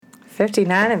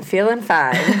59 and feeling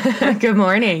fine. Good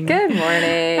morning. Good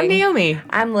morning. I'm Naomi.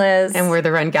 I'm Liz. And we're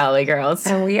the Run Galloway Girls.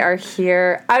 And we are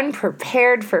here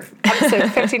unprepared for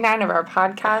episode 59 of our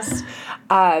podcast.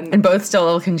 And both still a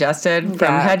little congested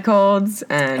from head colds.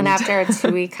 And after a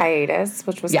 2-week hiatus,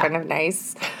 which was kind of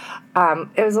nice.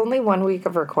 It was only 1 week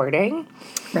of recording.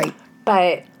 Right.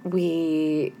 But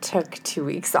we took 2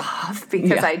 weeks off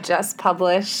because I just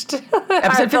published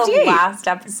episode 58. The last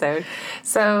episode.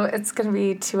 So it's going to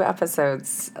be 2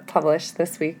 episodes published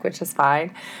this week, which is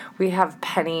fine. We have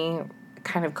Penny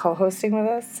kind of co-hosting with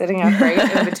us, sitting up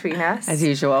right in between us. As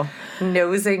usual.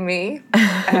 Nosing me.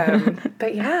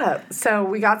 But yeah, so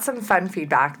we got some fun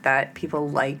feedback that people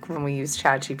like when we use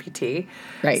ChatGPT.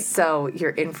 Right. So you're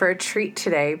in for a treat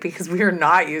today because we are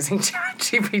not using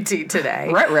ChatGPT today.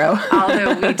 Ruh-roh.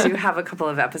 Although we do have a couple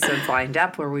of episodes lined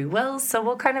up where we will, so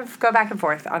we'll kind of go back and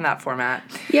forth on that format.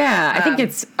 Yeah, I think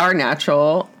it's our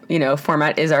natural,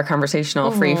 format is our conversational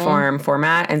free-form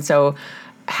format, and so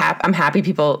I'm happy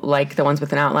people like the ones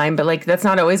with an outline, but that's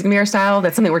not always gonna be our style.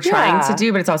 That's something we're trying to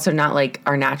do, but it's also not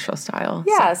our natural style.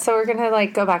 Yeah, so we're gonna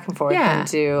go back and forth and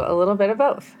do a little bit of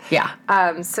both. Yeah.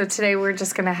 So today we're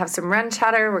just gonna have some run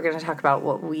chatter. We're gonna talk about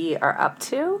what we are up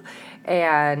to,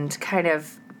 and kind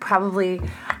of probably,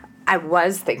 I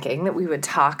was thinking that we would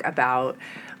talk about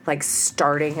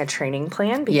starting a training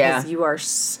plan because you are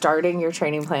starting your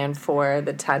training plan for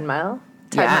the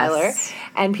 10-miler,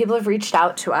 and people have reached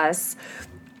out to us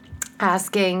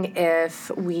asking if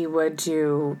we would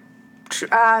do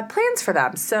plans for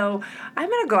them. So I'm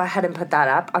going to go ahead and put that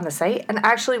up on the site. And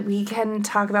actually, we can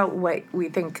talk about what we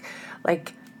think,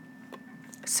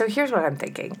 so here's what I'm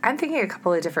thinking. I'm thinking a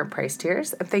couple of different price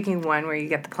tiers. I'm thinking one where you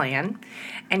get the plan,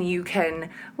 and you can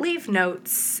leave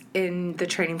notes in the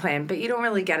training plan, but you don't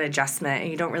really get adjustment, and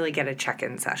you don't really get a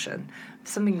check-in session.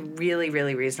 Something really,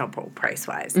 really reasonable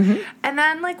price-wise. Mm-hmm. And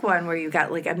then, one where you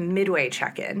got, a midway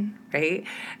check-in, right?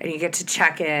 And you get to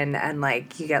check in, and,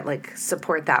 you get,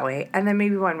 support that way. And then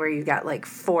maybe one where you got,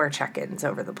 4 check-ins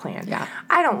over the plan. Yeah.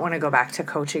 I don't want to go back to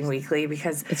coaching weekly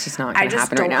because it's just not going to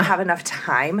happen right now. I just don't have enough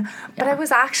time. But I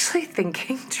was actually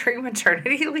thinking during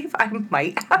maternity leave, I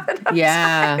might have enough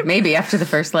time. Maybe after the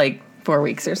first, 4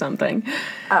 weeks or something.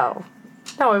 Oh.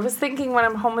 No, I was thinking when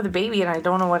I'm home with a baby and I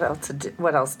don't know what else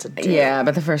to do. Yeah,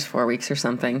 but the first 4 weeks or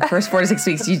something. First 4 to 6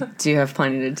 weeks, you do have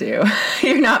plenty to do.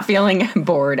 You're not feeling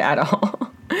bored at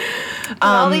all.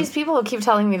 All these people who keep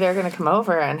telling me they're going to come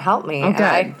over and help me. Oh, good. And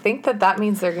I think that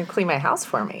means they're going to clean my house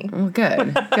for me. Well,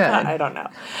 good. I don't know.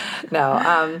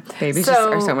 No. Babies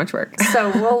are so much work.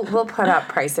 So we'll put up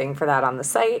pricing for that on the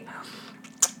site.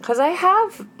 Because I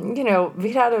have,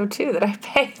 Vitado 2 that I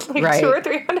paid $200 or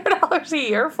 $300 a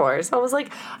year for. So I was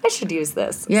like, I should use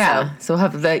this. Yeah. So we'll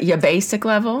have your basic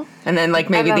level, and then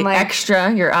maybe the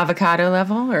extra, your avocado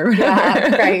level, or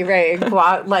yeah, right.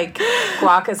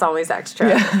 Guac is always extra.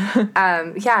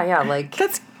 Yeah.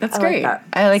 That's great.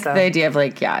 I like the idea of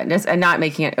and not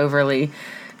making it overly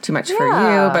too much for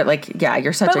you, but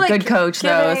you're such a good coach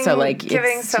though, so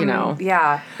giving it's some,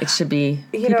 it should be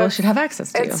people should have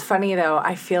access to. It's funny though,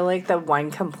 I feel like the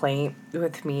one complaint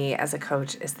with me as a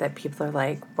coach is that people are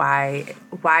like, why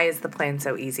is the plan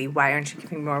so easy? Why aren't you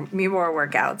giving me more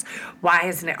workouts? Why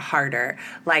isn't it harder?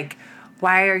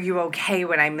 Why are you okay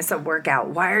when I miss a workout?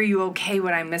 Why are you okay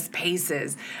when I miss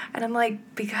paces? And I'm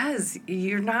like, because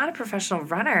you're not a professional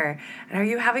runner. And are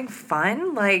you having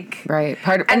fun? Right.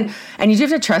 And you do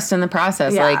have to trust in the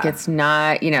process. Yeah. It's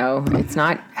not, it's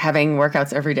not having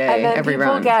workouts every day, and then every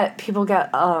run. People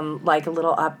get a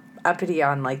little uppity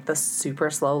on the super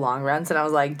slow long runs, and I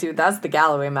was like, dude, that's the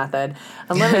Galloway method.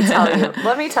 And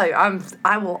let me tell you,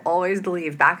 I will always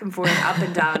believe back and forth, up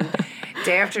and down,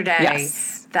 day after day. Yes.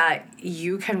 That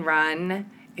you can run,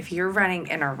 if you're running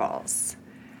intervals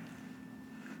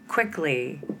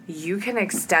quickly, you can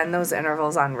extend those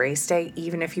intervals on race day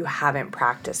even if you haven't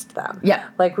practiced them. Yeah.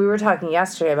 We were talking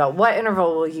yesterday about what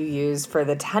interval will you use for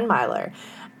the 10-miler.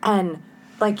 And,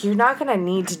 you're not going to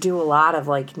need to do a lot of,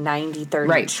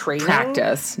 90-30 training.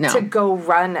 Practice, no. To go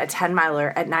run a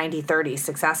 10-miler at 90-30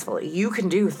 successfully. You can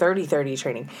do 30-30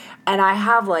 training. And I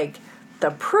have, the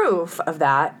proof of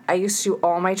that, I used to do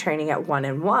all my training at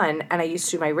 1-1, and I used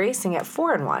to do my racing at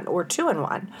 4-1 or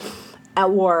 2-1.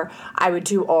 Or I would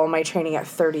do all my training at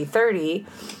 30-30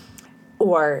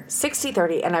 or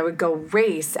 60-30, and I would go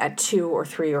race at 2 or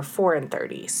 3 or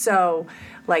 4-30. So,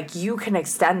 you can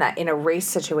extend that in a race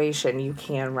situation. You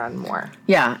can run more.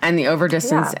 Yeah, and the over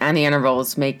distance and the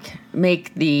intervals make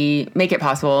it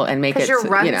possible and make it your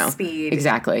run speed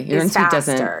exactly your run speed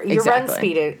faster. Your run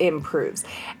speed improves,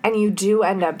 and you do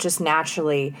end up just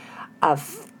naturally a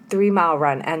 3-mile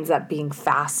run ends up being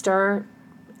faster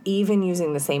even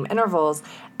using the same intervals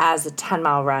as a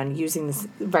 10-mile run, using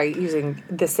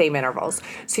the same intervals.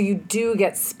 So you do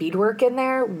get speed work in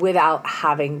there without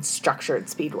having structured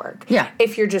speed work. Yeah.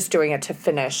 If you're just doing it to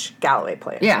finish Galloway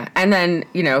plan. Yeah. And then,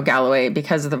 Galloway,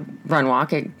 because of the run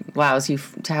walk, it allows you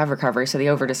to have recovery. So the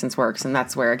over distance works. And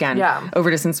that's where, again, over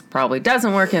distance probably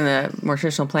doesn't work in the more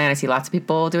traditional plan. I see lots of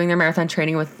people doing their marathon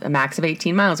training with a max of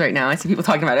 18 miles right now. I see people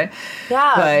talking about it.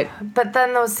 Yeah. But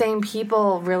then those same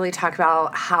people really talk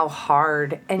about how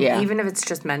hard, and even if it's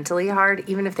just mentally hard,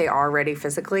 even if they are ready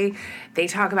physically, they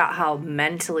talk about how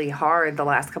mentally hard the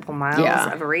last couple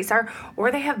miles of a race are,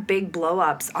 or they have big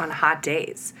blow-ups on hot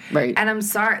days. Right. And I'm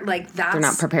sorry, that's... They're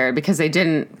not prepared because they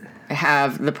didn't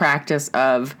have the practice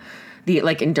of the,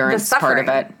 endurance part of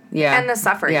it. Yeah. And the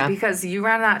suffering, because you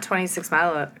ran that 26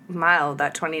 mile,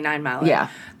 that 29 mile. Yeah.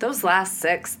 Those last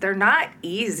 6, they're not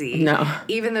easy. No.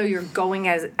 Even though you're going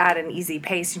at an easy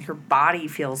pace and your body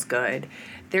feels good,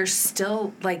 they're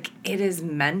still, it is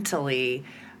mentally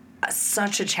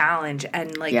such a challenge.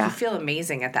 And, you feel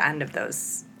amazing at the end of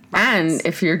those runs. And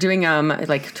if you're doing,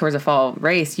 towards a fall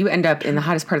race, you end up in the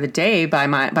hottest part of the day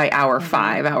by hour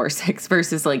 5, hour 6,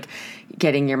 versus,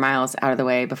 getting your miles out of the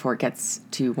way before it gets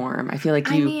too warm. I feel like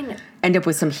you end up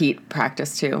with some heat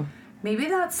practice, too. Maybe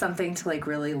that's something to,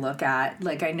 really look at.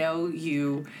 I know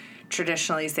you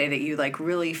traditionally say that you,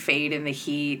 really fade in the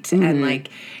heat and,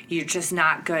 you're just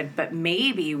not good. But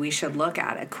maybe we should look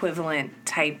at equivalent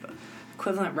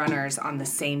runners on the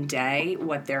same day,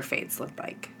 what their fades look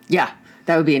like. Yeah,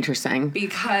 that would be interesting.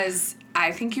 Because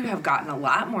I think you have gotten a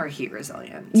lot more heat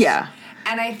resilience. Yeah.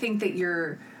 And I think that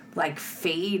your,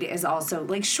 fade is also,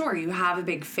 sure, you have a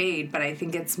big fade, but I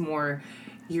think it's more...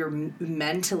 you're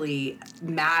mentally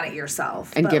mad at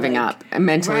yourself. And giving up. And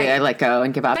mentally, I let go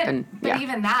and give up. But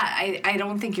even that, I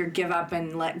don't think your give up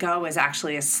and let go is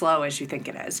actually as slow as you think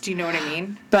it is. Do you know what I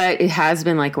mean? But it has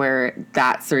been where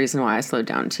that's the reason why I slowed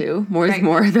down too.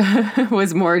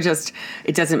 Was more just,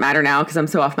 it doesn't matter now because I'm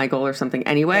so off my goal or something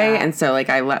anyway. Yeah. And so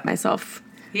I let myself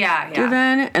give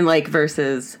in. And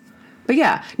versus, but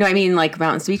no, I mean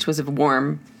Mountains Beach was a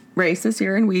warm race this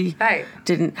year, and we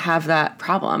didn't have that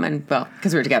problem, and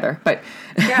because we were together, but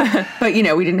but we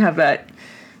didn't have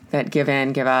that give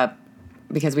in, give up,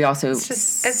 because we also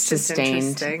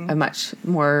sustained a much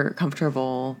more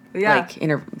comfortable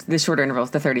the shorter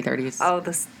intervals, the 30-30s. Oh,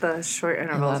 the short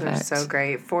intervals are so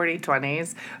great.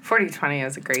 40-20s. 40-20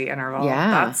 is a great interval.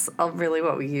 Yeah. That's really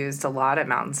what we used a lot at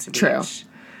Mountains Beach. True.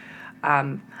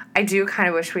 I do kind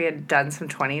of wish we had done some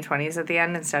 20-20s at the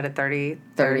end instead of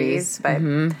 30-30s, but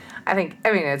I mean,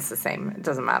 it's the same. It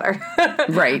doesn't matter.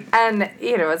 Right. And,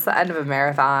 it's the end of a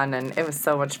marathon, and it was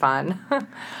so much fun. I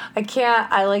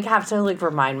have to,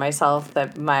 remind myself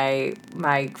that my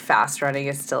fast running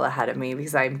is still ahead of me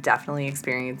because I'm definitely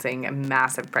experiencing a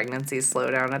massive pregnancy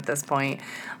slowdown at this point.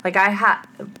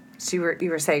 You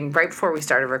were saying right before we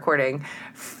started recording,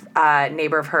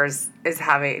 neighbor of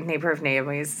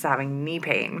Naomi's is having knee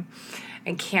pain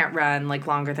and can't run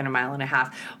longer than 1.5 miles.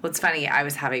 Well, it's funny, I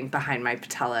was having behind my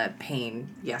patella pain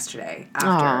yesterday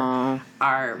after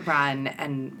our run,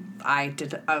 and I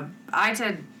did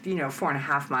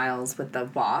 4.5 miles with the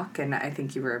walk, and I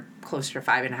think you were closer to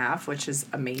 5.5, which is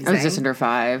amazing. I was just under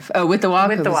 5. Oh, with the walk?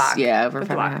 With the walk. Yeah, over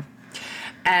 5.5.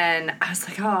 And I was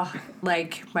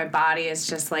my body is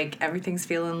just everything's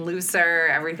feeling looser.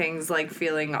 Everything's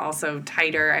feeling also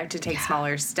tighter. I have to take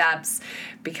smaller steps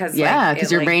because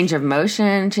because your range of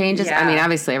motion changes. Yeah. I mean,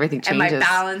 obviously everything changes. And my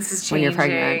balance is changing. When you're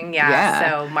pregnant. Yeah.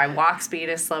 So my walk speed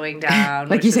is slowing down.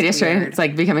 Like you said yesterday, weird.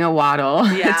 It's becoming a waddle.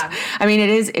 Yeah.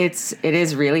 It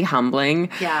is really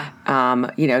humbling. Yeah.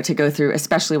 To go through,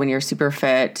 especially when you're super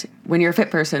fit. When you're a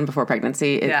fit person before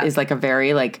pregnancy, it is a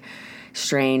very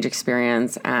strange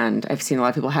experience, and I've seen a lot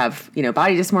of people have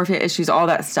body dysmorphia issues, all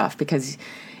that stuff, because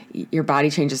your body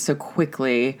changes so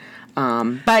quickly,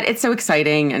 but it's so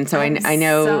exciting. And so I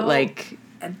know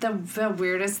the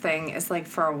weirdest thing is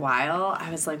for a while I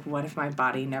was what if my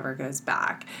body never goes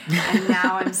back? And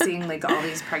now I'm seeing all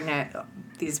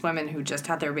these women who just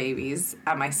had their babies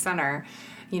at my center,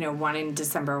 one in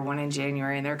December, one in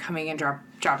January, and they're coming and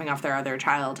dropping off their other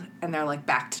child, and they're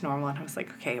back to normal. And I was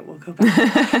okay, we'll go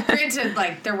back. Granted,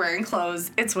 they're wearing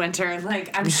clothes, it's winter,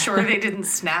 I'm sure they didn't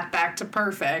snap back to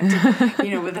perfect,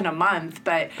 within a month,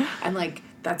 but I'm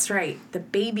that's right, the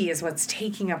baby is what's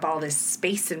taking up all this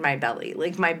space in my belly.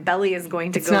 My belly is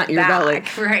going to go back. It's not your belly.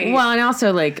 Right. Well, and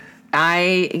also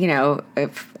like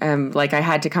I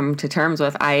had to come to terms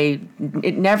with,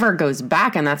 it never goes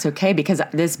back, and that's okay, because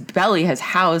this belly has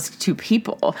housed two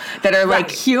people that are like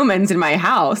humans in my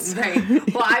house. Right.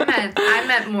 Well, I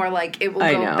meant more like it will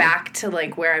go back to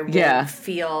like where I won't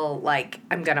feel like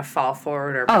I'm gonna fall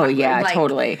forward or backward. Oh yeah, like,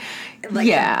 totally. Like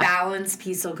the balance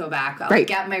piece will go back. I'll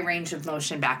get my range of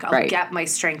motion back. I'll get my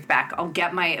strength back. I'll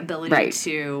get my ability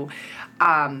to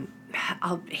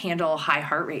I'll handle high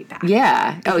heart rate back.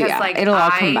 Yeah. Because, like, it'll all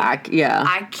come back. Yeah.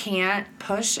 I can't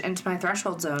push into my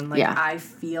threshold zone. Like, I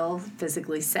feel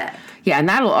physically sick. Yeah, and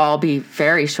that'll all be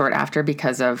very short after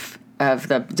because of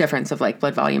the difference of like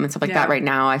blood volume and stuff like that. Right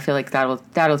now, I feel like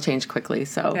that'll change quickly.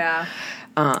 So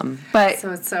but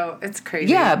it's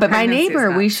crazy. Yeah, but my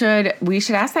neighbor, we should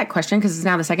ask that question, because it's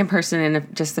now the second person in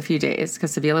just a few days,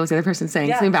 because Savila was the other person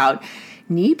saying something about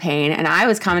knee pain, and I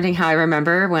was commenting how I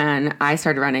remember when I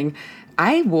started running,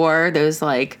 I wore those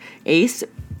like Ace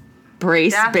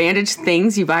brace bandage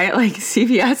things you buy at like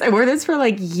CVS. I wore those for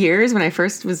like years when I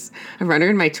first was a runner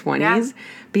in my 20s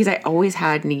because I always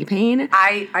had knee pain.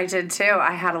 I did too.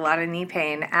 I had a lot of knee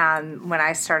pain when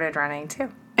I started running too.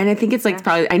 And I think it's like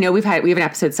probably, I know we have an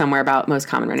episode somewhere about most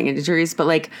common running injuries, but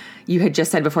like you had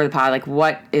just said before the pod, like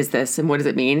what is this and what does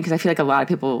it mean? Because I feel like a lot of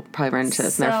people probably run into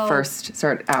this when they're first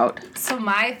start out. So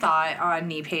my thought on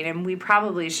knee pain, and we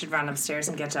probably should run upstairs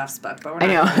and get Jeff's book, but we're not.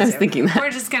 I know, I was thinking that. We're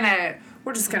just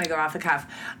gonna go off the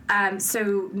cuff.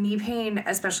 So knee pain,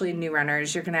 especially new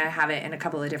runners, you're gonna have it in a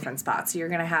couple of different spots. You're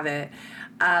gonna have it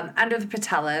under the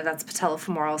patella. That's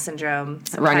patellofemoral syndrome.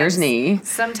 Runner's knee.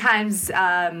 Sometimes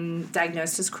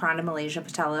diagnosed as chronomalacia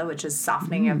patella, which is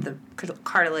softening of the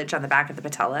cartilage on the back of the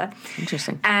patella.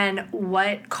 Interesting. And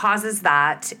what causes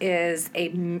that is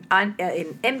an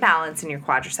imbalance in your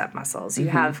quadricep muscles. You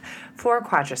have 4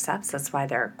 quadriceps. That's why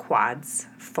they're quads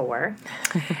 4.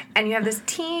 And you have this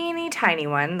teeny tiny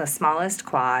one, the smallest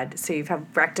quad. So you have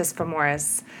rectus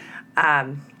femoris,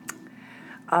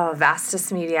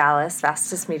 vastus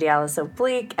medialis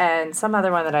oblique, and some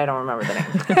other one that I don't remember the name.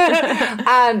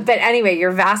 But anyway,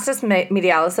 your vastus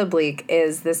medialis oblique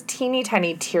is this teeny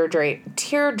tiny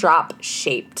teardrop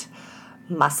shaped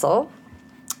muscle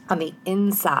on the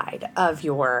inside of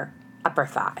your upper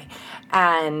thigh.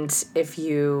 And if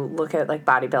you look at like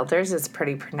bodybuilders, it's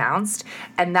pretty pronounced.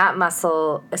 And that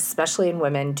muscle, especially in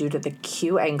women, due to the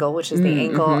Q angle, which is the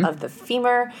angle of the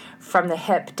femur from the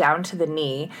hip down to the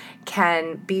knee,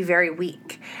 can be very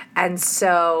weak. And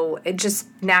so it just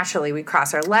naturally, we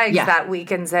cross our legs, that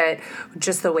weakens it,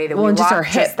 just the way that we walk. Just our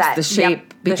hips, the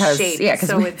shape. Because, the shape.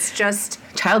 So it's just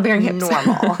childbearing hips.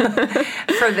 Normal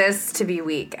for this to be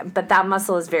weak. But that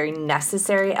muscle is very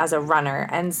necessary as a runner.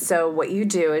 And so what you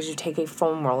do is you take a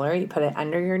foam roller, you put it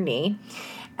under your knee,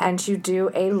 and you do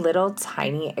a little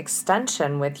tiny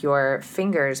extension with your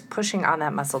fingers, pushing on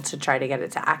that muscle to try to get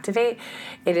it to activate.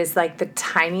 It is like the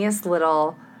tiniest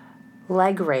little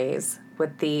leg raise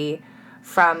with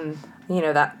from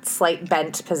that slight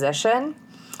bent position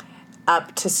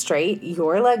up to straight.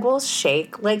 Your leg will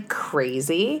shake like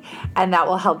crazy, and that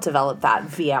will help develop that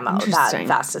VMO, that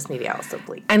vastus medialis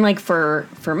oblique. And like for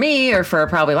me, or for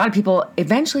probably a lot of people,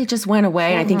 eventually it just went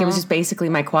away. And I think it was just basically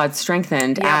my quads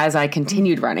strengthened as I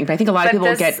continued running. But I think a lot of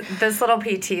people get this little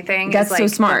PT thing. That's is like so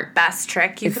smart. The best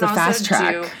trick. It's the fast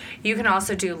track. You can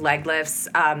also do leg lifts,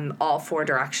 all 4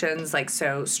 directions, like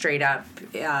so straight up.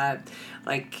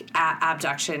 Like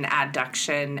abduction,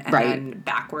 adduction, and then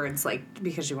backwards, like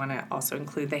because you want to also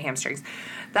include the hamstrings.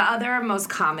 The other most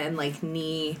common like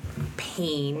knee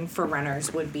pain for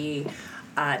runners would be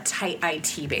tight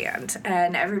IT band,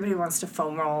 and everybody wants to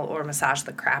foam roll or massage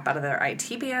the crap out of their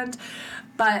IT band,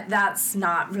 but that's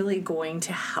not really going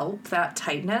to help that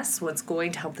tightness. What's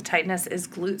going to help the tightness is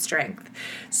glute strength.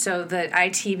 So the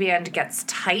IT band gets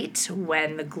tight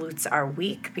when the glutes are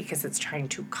weak because it's trying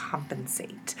to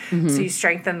compensate. So you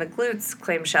strengthen the glutes,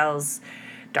 clamshells,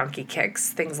 donkey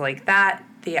kicks, things like that.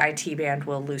 The IT band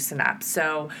will loosen up.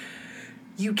 So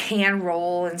you can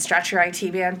roll and stretch your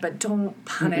IT band, but don't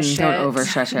punish it. Don't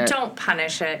overstretch it. Don't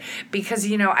punish it because,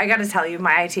 I got to tell you,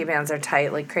 my IT bands are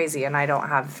tight like crazy, and I don't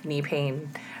have knee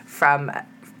pain from,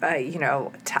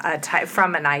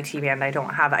 from an IT band. I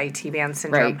don't have IT band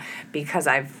syndrome because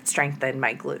I've strengthened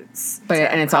my glutes. But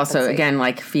and it's also, again,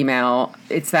 like female,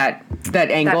 it's that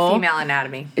angle. That female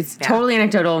anatomy. It's totally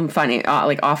anecdotal and funny,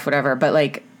 like off whatever, but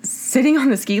like sitting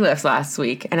on the ski lifts last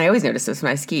week, and I always notice this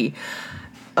when I ski,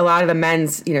 a lot of the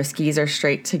men's, skis are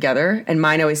straight together, and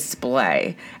mine always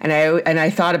splay. And I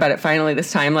thought about it finally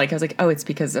this time. Like I was like, oh, it's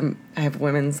because I have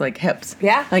women's like hips.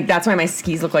 Yeah. Like that's why my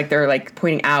skis look like they're like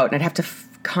pointing out, and I'd have to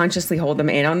consciously hold them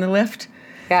in on the lift.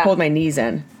 Yeah. Hold my knees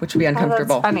in, which would be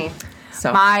uncomfortable. Oh, that's funny.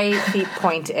 So my feet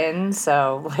point in,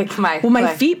 so like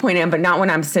my feet point in, but not when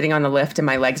I'm sitting on the lift and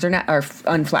my legs are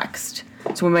unflexed.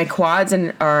 So when my quads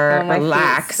are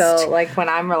relaxed. So like when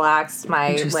I'm relaxed,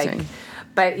 my Interesting.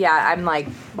 but yeah, I'm like,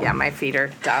 yeah, my feet are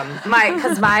dumb.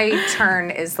 Because my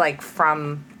turn is like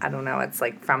from, I don't know, it's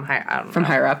like from higher, I don't know. From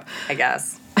higher up. I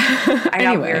guess. I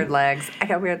got weird legs.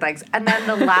 And then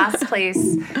the last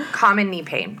place, common knee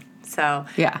pain. So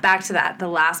back to that. The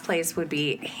last place would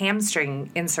be hamstring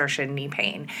insertion knee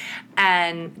pain.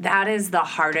 And that is the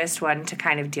hardest one to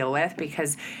kind of deal with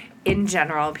because in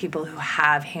general, people who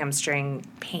have hamstring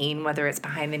pain, whether it's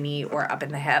behind the knee or up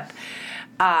in the hip,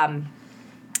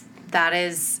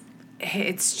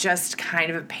 it's just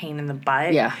kind of a pain in the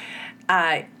butt. Yeah.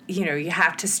 You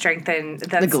have to strengthen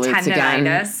that's the glutes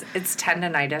tendinitis. Again. It's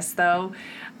tendinitis though.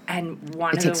 And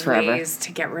one of the ways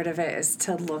to get rid of it is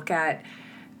to look at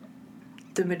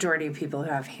the majority of people who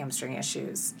have hamstring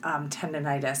issues,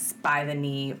 tendinitis by the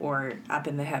knee or up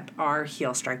in the hip are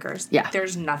heel strikers. Yeah.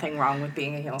 There's nothing wrong with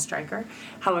being a heel striker.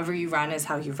 However you run is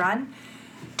how you run.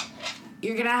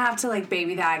 You're going to have to like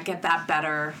baby that, get that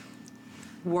better,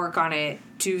 work on it,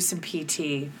 do some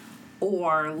PT,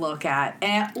 or look at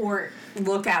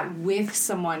with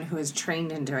someone who is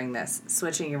trained in doing this,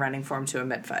 switching your running form to a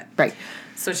midfoot. Right.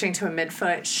 Switching to a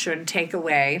midfoot should take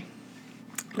away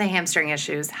the hamstring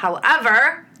issues.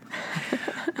 However,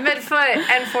 midfoot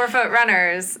and forefoot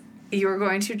runners, you are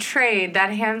going to trade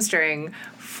that hamstring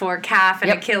for calf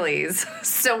and Achilles.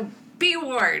 So be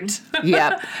warned.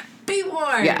 Yep. Be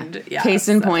warned. Yeah. Case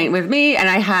in point with me, and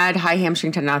I had high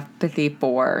hamstring tendinopathy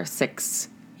for 6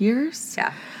 years.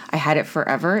 Yeah. I had it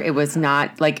forever. It was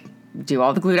not like do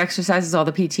all the glute exercises, all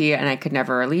the PT, and I could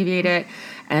never alleviate it.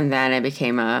 And then I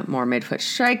became a more midfoot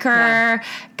striker,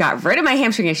 got rid of my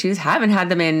hamstring issues, haven't had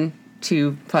them in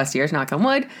 2+ years, knock on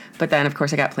wood. But then, of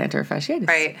course, I got plantar fasciitis.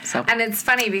 Right. So. And it's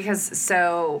funny because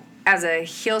as a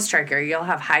heel striker, you'll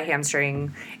have high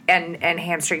hamstring and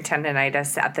hamstring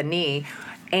tendinitis at the knee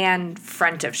and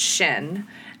front of shin.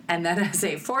 And then as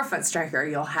a forefoot striker,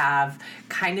 you'll have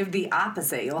kind of the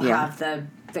opposite. You'll have the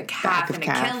calf and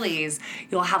Achilles.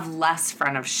 You'll have less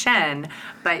front of shin,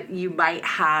 but you might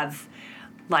have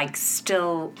like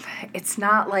still, it's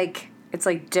not like, it's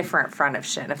like different front of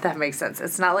shin, if that makes sense.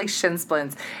 It's not like shin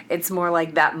splints. It's more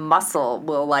like that muscle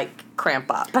will like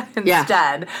cramp up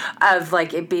instead of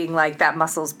like it being like that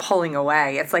muscle's pulling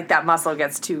away. It's like that muscle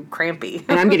gets too crampy.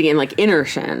 And I'm getting in like inner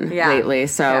shin lately.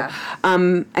 So,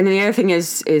 and then the other thing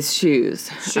is shoes.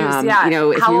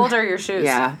 How old are your shoes?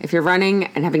 Yeah. If you're running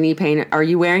and having knee pain, are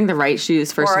you wearing the right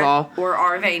shoes of all? Or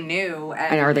are they new?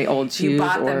 And are they old shoes? You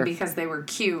bought them because they were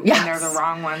cute and they're the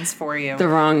wrong ones for you. The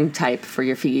wrong type for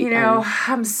your feet.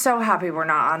 I'm so happy we're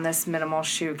not on this minimal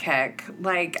shoe kick.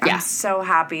 Like, I'm so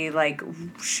happy, like,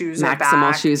 shoes are back.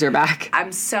 Maximal shoes are back.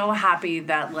 I'm so happy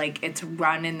that, like, it's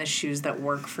run in the shoes that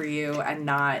work for you and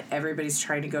not everybody's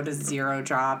trying to go to zero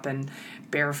drop and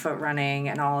barefoot running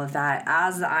and all of that.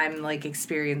 As I'm, like,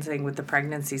 experiencing with the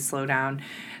pregnancy slowdown,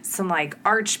 some, like,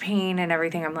 arch pain and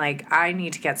everything, I'm like, I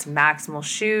need to get some maximal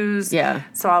shoes. Yeah.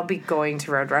 So I'll be going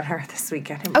to Roadrunner this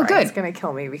weekend. And Brian's going to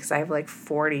kill me because I have, like,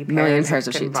 40 pairs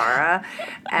of shoes.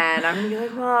 And I'm going to be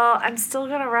like, well, I'm still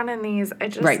going to run in these. I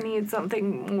just need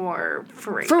something more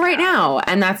for right now.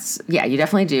 And that's, you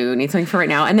definitely do need something for right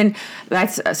now. And then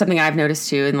that's something I've noticed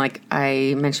too. And like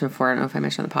I mentioned before, I don't know if I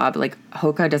mentioned on the pod, but like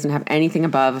Hoka doesn't have anything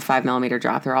above a 5mm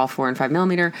drop. They're all 4 and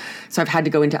 5mm. So I've had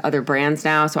to go into other brands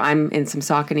now. So I'm in some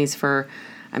Sauconys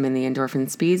I'm in the Endorphin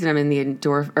Speeds and I'm in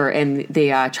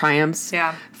the Triumphs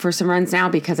for some runs now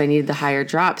because I needed the higher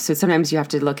drops. So sometimes you have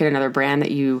to look at another brand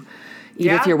that even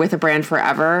if you're with a brand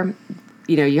forever,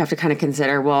 you have to kind of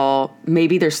consider, well,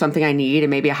 maybe there's something I need and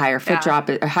maybe a higher foot drop,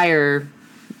 a higher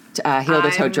heel to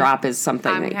toe drop is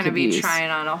something that could use. I'm going to be trying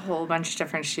on a whole bunch of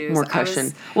different shoes. More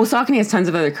cushion. Saucony has tons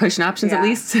of other cushion options at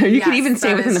least, so you can even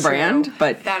stay within the brand.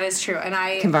 But that is true. And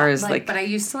Kinvara's but I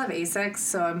used to love Asics,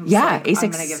 so I'm Asics.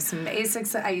 I'm going to give some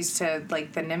Asics. I used to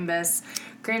like the Nimbus.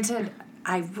 Granted,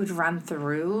 I would run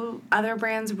through other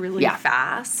brands really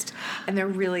fast, and they're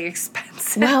really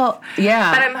expensive. Well,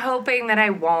 yeah. But I'm hoping that I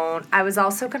won't. I was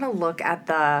also going to look at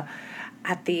the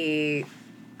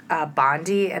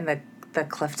Bondi and the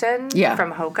Clifton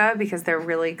from Hoka because they're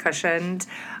really cushioned.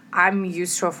 I'm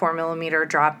used to a 4mm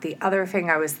drop. The other thing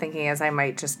I was thinking is I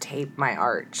might just tape my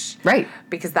arch. Right.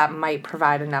 Because that might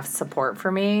provide enough support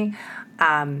for me.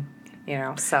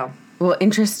 So. Well,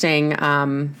 interesting.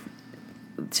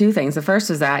 two things. The first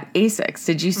was that ASICS.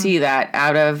 Did you see that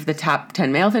out of the top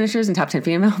 10 male finishers and top 10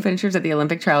 female finishers at the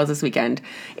Olympic trials this weekend,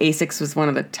 ASICS was one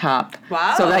of the top.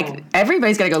 Wow. So, like,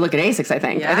 everybody's got to go look at ASICS, I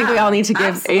think. I think we all need to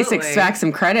give ASICS back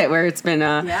some credit where it's been,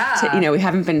 we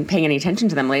haven't been paying any attention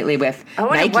to them lately with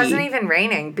Nike. And it wasn't even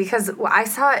raining because I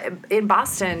saw it in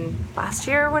Boston last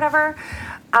year or whatever.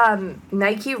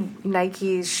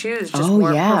 Nike's shoes just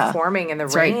weren't performing in the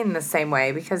rain the same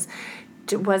way because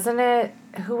wasn't it?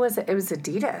 Who was it? It was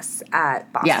Adidas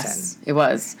at Boston. Yes, it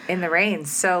was. In the rain.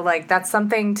 So, like, that's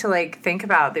something to, like, think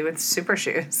about with super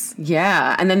shoes.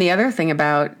 Yeah. And then the other thing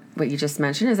about what you just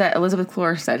mentioned is that Elizabeth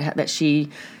Klor said that she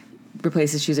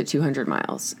replaces shoes at 200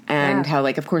 miles. And how,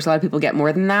 like, of course, a lot of people get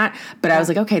more than that. But I was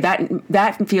like, okay,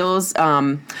 that feels,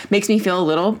 makes me feel a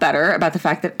little better about the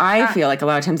fact that I feel like a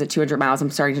lot of times at 200 miles, I'm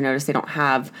starting to notice they don't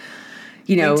have...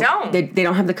 they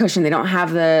don't have the cushion, they don't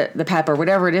have the pep or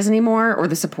whatever it is anymore, or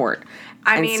the support.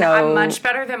 I'm much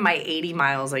better than my 80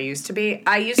 miles I used to be.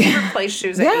 I used to replace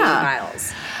shoes at 80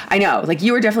 miles. I know. Like,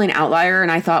 you were definitely an outlier,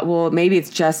 and I thought, well, maybe it's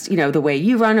just, the way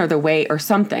you run or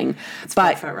something. It's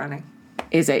barefoot running.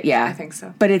 Is it? Yeah. I think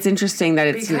so. But it's interesting that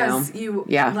it's, because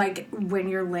like, when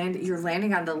you're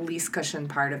landing on the least cushioned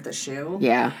part of the shoe.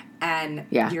 Yeah. And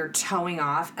you're toeing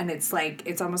off, and it's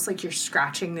almost like you're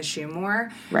scratching the shoe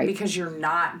more. Right. Because you're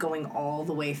not going all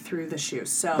the way through the shoe.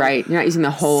 So right. You're not using the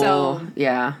whole,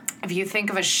 if you think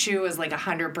of a shoe as like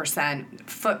 100%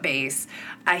 foot base,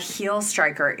 a heel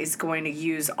striker is going to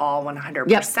use all 100%.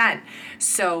 Yep.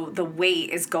 So the weight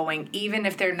is going, even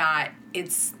if they're not,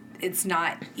 it's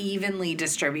not evenly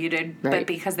distributed, but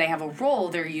because they have a roll,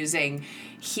 they're using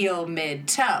heel, mid,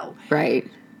 toe. Right.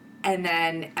 And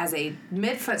then as a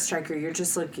midfoot striker, you're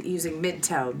just using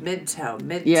mid-toe, mid-toe,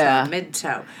 mid-toe,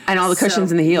 mid-toe. And all the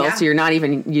cushions in the heel, so you're not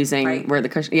even using where the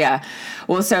cushion... Yeah.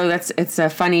 Well, so it's a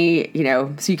funny,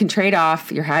 so you can trade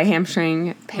off your high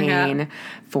hamstring pain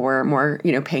for more,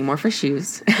 paying more for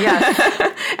shoes.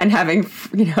 Yes. And having,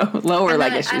 lower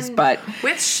leg issues. But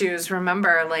with shoes,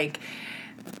 remember, like...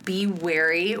 Be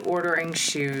wary ordering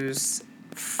shoes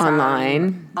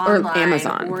online or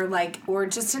Amazon or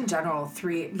just in general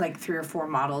 3 or 4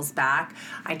 models back.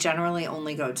 I generally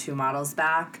only go 2 models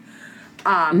back.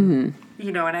 And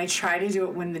I try to do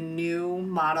it when the new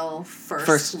model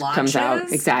first launches. Comes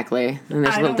out. Exactly. And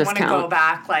there's a little discount.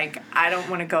 I don't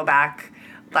want to go back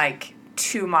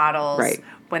 2 models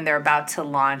when they're about to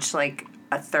launch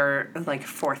a third,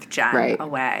 4th gen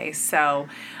away. So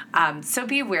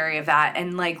be wary of that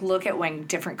and look at when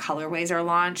different colorways are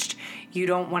launched. You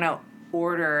don't want to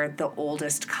order the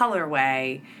oldest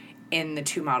colorway in the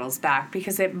 2 models back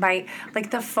because it might,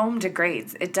 the foam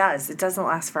degrades. It does. It doesn't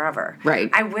last forever. Right.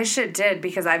 I wish it did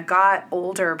because I've got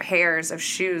older pairs of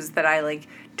shoes that I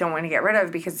don't want to get rid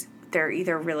of because they're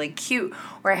either really cute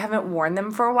or I haven't worn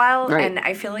them for a while and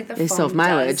I feel like they still have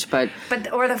mileage, but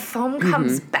or the foam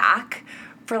comes back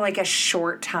for a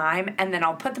short time and then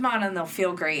I'll put them on and they'll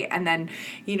feel great and then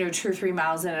 2 or 3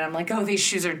 miles in and I'm like, oh, these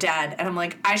shoes are dead, and I'm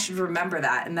like, I should remember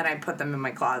that, and then I put them in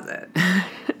my closet.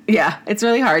 Yeah, it's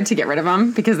really hard to get rid of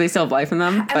them because they still have life in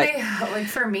them. And they,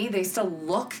 for me, they still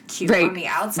look cute on the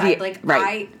outside.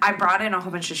 I brought in a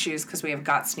whole bunch of shoes because we have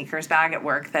got sneakers bag at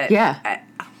work that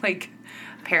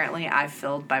apparently I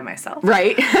filled by myself.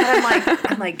 Right.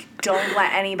 I'm like, don't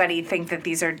let anybody think that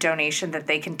these are donation that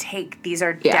they can take. These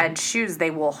are dead shoes.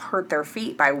 They will hurt their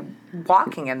feet by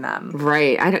walking in them.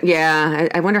 Right.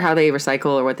 I wonder how they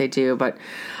recycle or what they do, but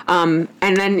and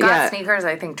then Sneakers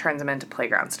I think turns them into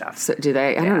playground stuff. So do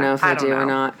they? I don't know if they do or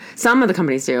not. Some of the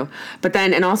companies do. But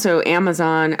then and also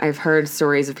Amazon, I've heard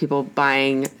stories of people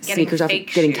buying sneakers off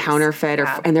getting counterfeit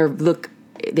and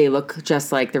they look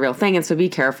just like the real thing, and so be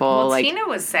careful. Well, Tina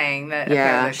was saying that.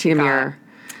 Yeah, Tina Muir.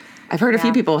 I've heard a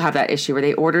few people have that issue where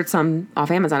they ordered some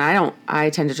off Amazon. I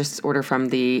tend to just order from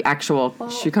the actual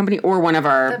shoe company or one of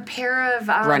our pair of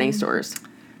running stores.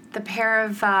 The pair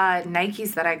of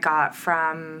Nikes that I got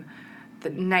from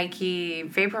the Nike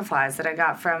Vaporflies that I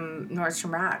got from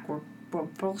Nordstrom Rack were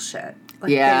bullshit.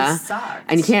 They sucked.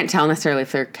 And you can't tell necessarily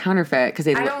if they're counterfeit because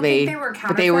I don't think they were counterfeit,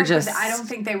 but they were just. I don't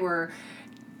think they were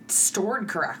stored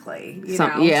correctly.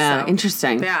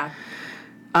 Interesting. Yeah.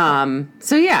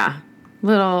 So yeah,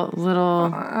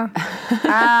 little. I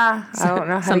don't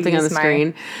know how something to on the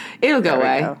screen. It'll go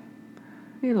away.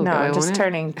 It'll go away. I'm just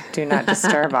turning do not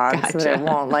disturb on so that it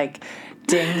won't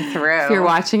ding through. If you're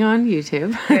watching on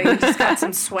YouTube, you just got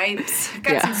some swipes.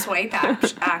 Some swipe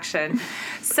action.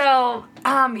 So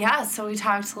so we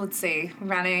talked. Let's see,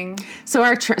 running. So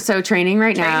our training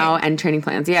now and training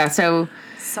plans. Yeah. So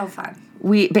fun.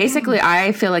 We basically,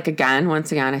 I feel like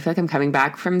once again, I feel like I'm coming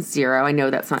back from zero. I know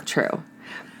that's not true,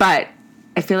 but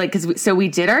I feel like, so we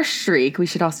did our streak. We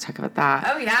should also talk about that.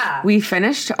 Oh, yeah. We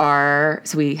finished so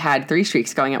we had 3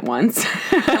 streaks going at once.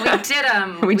 And we did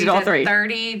them. We did all 3.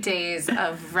 30 days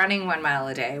of running 1 mile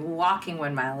a day, walking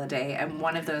 1 mile a day, and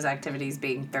one of those activities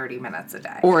being 30 minutes a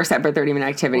day. Or a separate 30-minute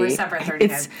activity. Or a separate 30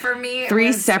 minutes. For me,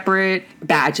 3 separate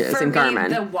badges in Garmin. For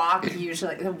me,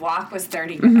 the walk was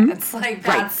 30 minutes. Like,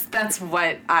 that's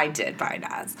what I did mine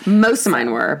as. Most of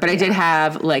mine were, but I did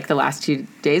have, like, the last 2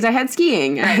 days I had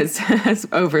skiing as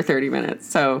over 30 minutes.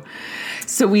 So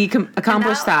we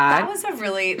accomplished that. That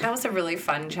was a really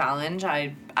fun challenge.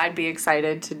 I'd be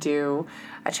excited to do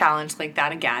a challenge like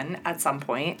that again at some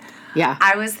point. Yeah.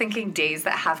 I was thinking days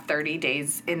that have 30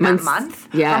 days in that month.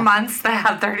 Yeah. Or months that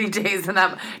have 30 days in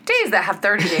that days that have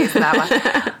 30 days in that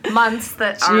month. Months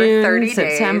that June, are 30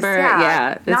 September, days.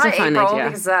 yeah. That's not a fun April, idea.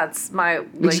 because that's my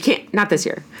But you can't, not this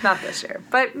year. not this year,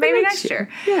 but maybe next year.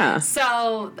 Yeah.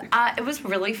 So it was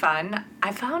really fun.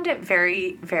 I found it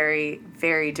very, very,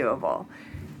 very doable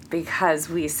because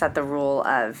we set the rule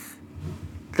of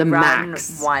The run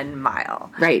max. 1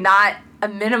 mile. Right. Not a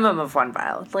minimum of 1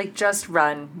 mile. Like, just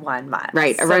run 1 mile.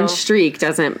 Right. A run streak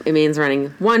it means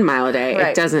running 1 mile a day. Right.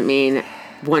 It doesn't mean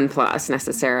 1+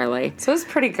 necessarily. So it was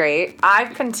pretty great.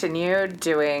 I've continued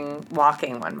doing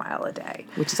walking 1 mile a day.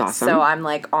 Which is awesome. So I'm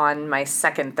like on my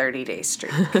second 30-day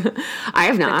streak. I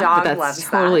have not, dog but that's loves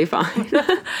totally that. fine.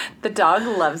 The dog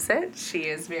loves it. She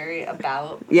is very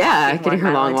about Yeah, walking getting 1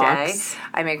 her mile long a day. walks.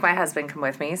 I make my husband come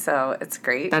with me, so it's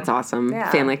great. That's awesome.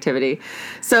 Yeah. Family activity.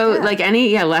 So, like,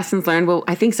 any lessons learned? Well,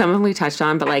 I think some of them we touched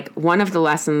on, but, like, one of the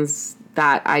lessons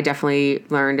that I definitely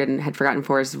learned and had forgotten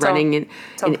for is running in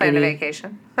plan any a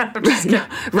vacation. I'm just kidding.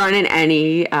 run in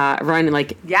any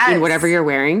like Yes. in whatever you're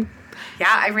wearing.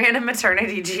 Yeah, I ran in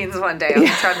maternity jeans one day on the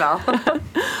treadmill.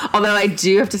 Although I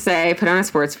do have to say, I put on a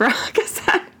sports bra because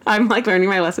I'm like learning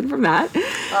my lesson from that.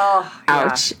 Oh,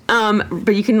 Ouch.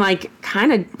 But you can like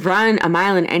kind of run a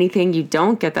mile in anything. You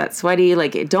don't get that sweaty.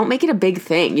 Like, don't make it a big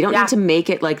thing. You don't need to make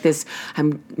it like this.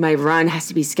 My run has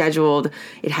to be scheduled.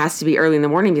 It has to be early in the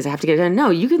morning because I have to get it done.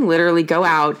 No, you can literally go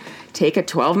out, take a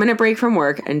 12-minute break from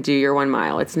work, and do your 1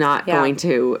 mile. It's not going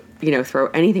to, throw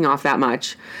anything off that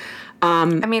much. I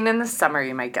mean, in the summer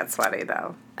you might get sweaty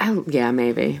though. Oh, yeah,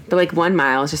 maybe. But like 1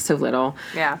 mile is just so little.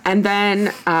 Yeah. And then,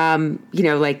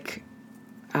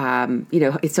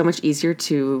 it's so much easier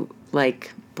to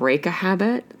like break a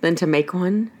habit than to make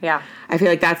one. Yeah. I feel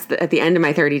like that's at the end of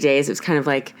my 30 days, it was kind of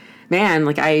like, man,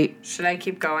 like should I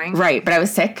keep going? Right. But I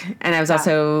was sick and I was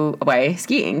also away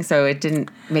skiing. So it didn't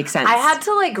make sense. I had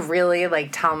to like really like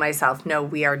tell myself, no,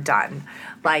 we are done.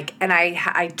 Like, and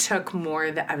I took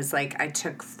I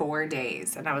took 4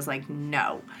 days and I was like,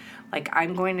 no, like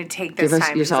I'm going to take this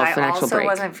time because I also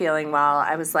wasn't feeling well.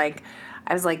 I was like,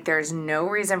 there's no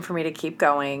reason for me to keep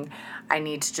going. I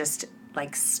need to just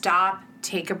like stop,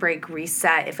 take a break,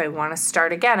 reset. If I want to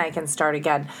start again, I can start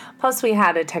again. Plus we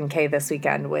had a 10K this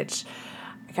weekend, which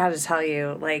I got to tell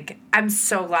you, like, I'm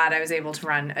so glad I was able to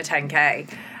run a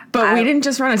 10K. But we didn't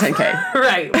just run a 10K.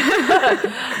 Right.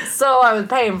 So I was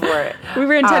paying for it. We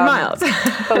ran 10 miles.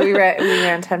 But we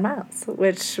ran 10 miles,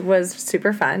 which was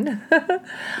super fun.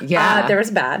 Yeah. There was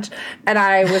a badge. And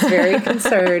I was very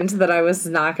concerned that I was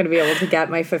not going to be able to get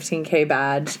my 15K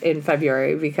badge in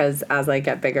February because as I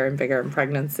get bigger and bigger in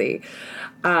pregnancy.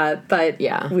 But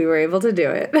we were able to do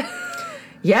it.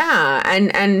 Yeah,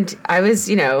 and I was,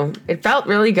 it felt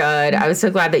really good. I was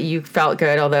so glad that you felt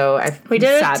good, although we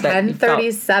did a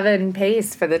 10:37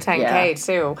 pace for the 10K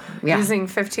too, Yeah. using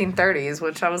 15:30s,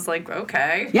 which I was like,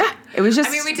 okay. Yeah, it was just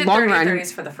we did long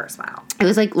 30:30s for the first mile. It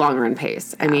was like long run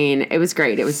pace. Yeah. I mean, it was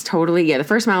great. It was totally, the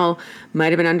first mile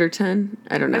might have been under 10.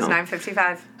 I don't know. It was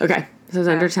 9:55. Okay. So it was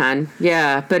under 10.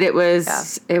 Yeah, but it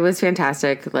was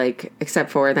fantastic, like, except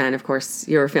for then, of course,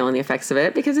 you were feeling the effects of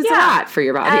it because it's a lot for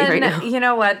your body right now. You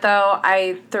know what, though?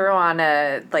 I threw on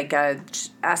a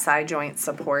SI joint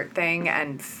support thing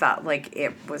and felt like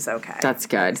it was okay. That's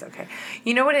good. It's okay.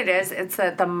 You know what it is? It's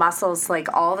that the muscles, like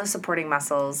all the supporting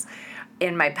muscles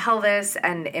in my pelvis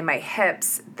and in my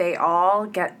hips, they all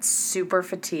get super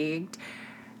fatigued.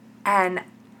 And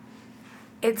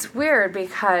it's weird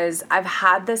because I've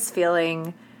had this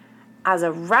feeling as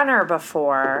a runner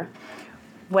before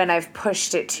when I've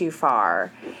pushed it too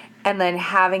far. And then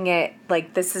having it,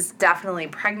 like, this is definitely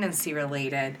pregnancy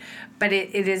related, but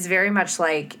it is very much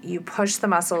like you push the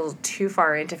muscle too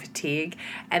far into fatigue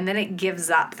and then it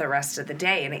gives up the rest of the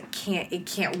day and it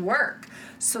can't work.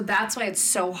 So that's why it's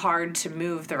so hard to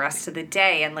move the rest of the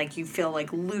day and like you feel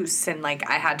like loose and like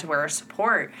I had to wear a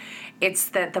support. It's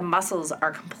that the muscles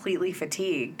are completely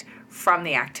fatigued from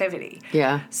the activity.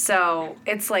 Yeah. So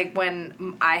it's like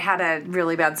when I had a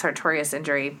really bad sartorius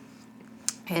injury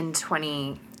in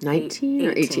 19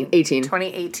 or 18? 18.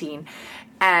 2018.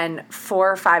 And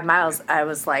 4 or 5 miles, I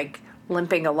was like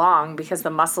limping along because the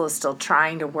muscle is still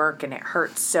trying to work and it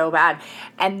hurts so bad.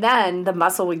 And then the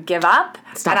muscle would give up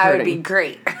Stop and I would hurting. be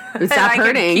great. It stopped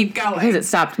hurting keep going. because it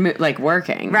stopped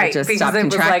working. Right, It just because stopped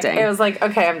contracting. it was like,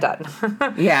 okay, I'm done.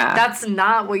 Yeah. That's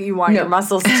not what you want your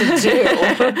muscles to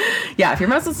do. Yeah, if your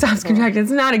muscle stops contracting,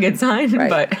 it's not a good sign.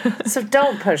 Right. But So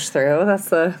don't push through. That's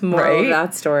the moral of Right.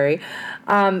 that story.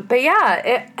 But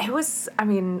yeah, it was, I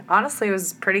mean, honestly, it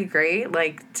was pretty great.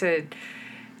 Like to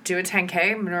do a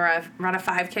 10K. I'm going to run a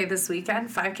 5K this weekend.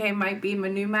 5K might be my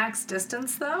new max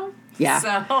distance though. Yeah.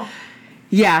 So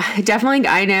yeah, definitely.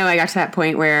 I know I got to that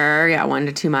point where 1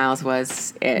 to 2 miles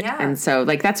was it. Yeah. And so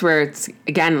like that's where it's,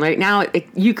 again, right now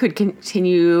you could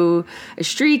continue a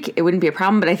streak. It wouldn't be a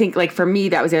problem. But I think like for me,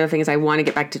 that was the other thing is I want to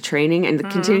get back to training, and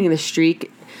continuing the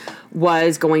streak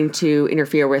was going to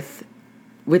interfere with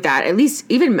that, at least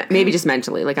even maybe just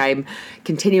mentally. Like I'm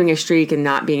continuing a streak and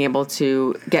not being able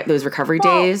to get those recovery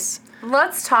days.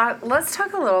 let's talk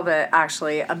a little bit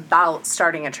actually about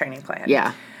starting a training plan.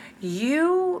 Yeah.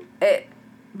 You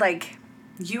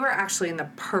are actually in the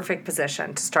perfect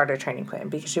position to start a training plan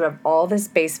because you have all this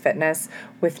base fitness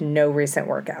with no recent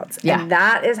workouts. Yeah. And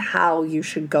that is how you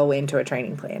should go into a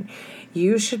training plan.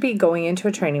 You should be going into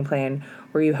a training plan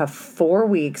where you have 4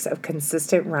 weeks of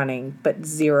consistent running but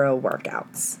 0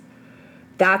 workouts.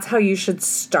 That's how you should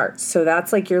start. So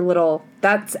that's like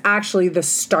that's actually the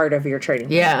start of your training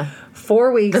plan. Yeah.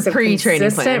 4 weeks The of pre-training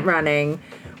consistent plan. running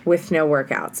with no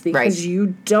workouts because Right.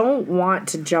 you don't want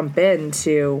to jump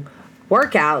into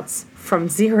workouts from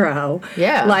 0.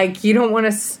 Yeah. Like you don't want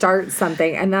to start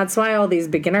something, and that's why all these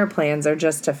beginner plans are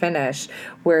just to finish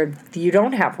where you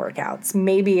don't have workouts,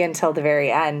 maybe until the very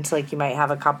end, like you might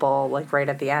have a couple like right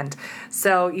at the end.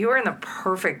 So you are in the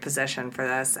perfect position for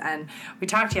this. And we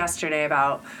talked yesterday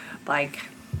about like,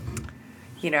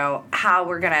 you know, how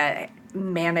we're going to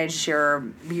manage your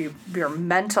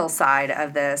mental side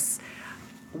of this.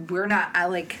 We're not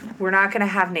going to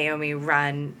have Naomi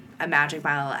run a magic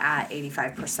mile at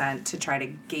 85% to try to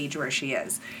gauge where she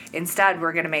is. Instead,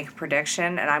 we're going to make a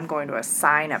prediction, and I'm going to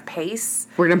assign a pace.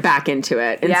 We're going to back into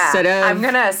it instead of... I'm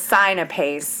going to assign a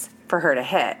pace for her to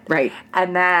hit. Right.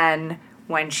 And then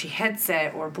when she hits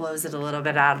it or blows it a little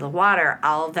bit out of the water,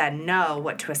 I'll then know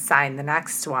what to assign the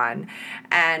next one.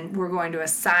 And we're going to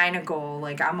assign a goal.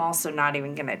 Like, I'm also not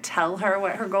even going to tell her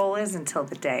what her goal is until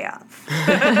the day of.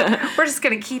 We're just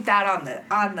going to keep that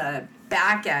on the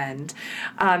back end,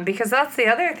 because that's the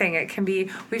other thing. It can be,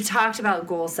 we've talked about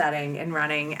goal setting and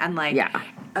running, and like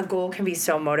a goal can be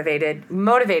so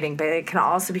motivating, but it can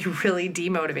also be really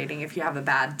demotivating if you have a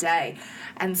bad day.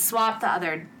 And Swap the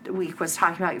other week was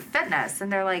talking about your fitness,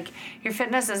 and they're like, your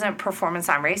fitness isn't performance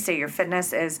on race day. Your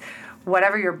fitness is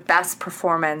whatever your best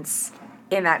performance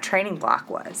in that training block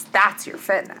was. That's your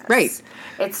fitness. Right.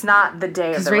 It's not the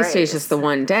day of the race day is just the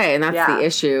one day, and that's the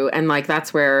issue. And like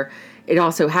that's where it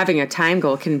also, having a time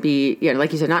goal can be, you know,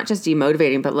 like you said, not just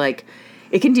demotivating, but like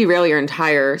it can derail your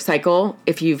entire cycle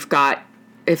if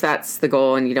that's the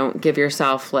goal and you don't give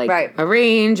yourself like a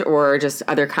range or just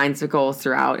other kinds of goals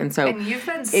throughout. And so you've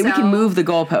been we can move the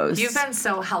goalposts. You've been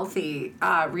so healthy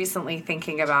recently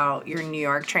thinking about your New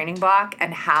York training block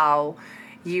and how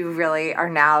you really are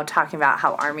now talking about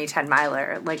how Army 10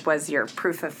 Miler like was your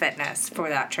proof of fitness for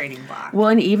that training block. Well,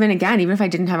 and even if I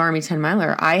didn't have Army 10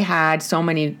 Miler, I had so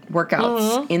many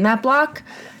workouts in that block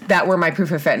that were my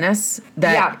proof of fitness.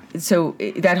 So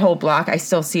that whole block, I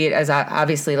still see it as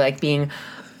obviously like being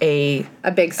a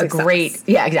big success.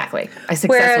 A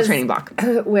successful training block.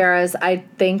 Whereas I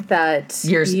think that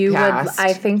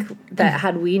I think that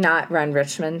had we not run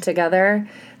Richmond together,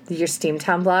 your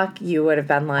Steamtown block, you would have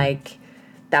been like,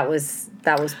 it was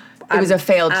a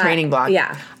failed training block.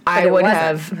 Yeah. I would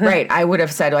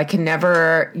have said, I can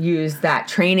never use that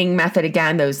training method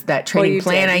again, that training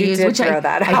plan I used. I did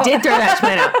throw that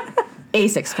plan out.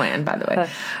 ASICS plan, by the way.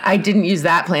 I didn't use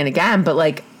that plan again, but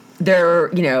like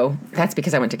that's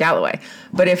because I went to Galloway.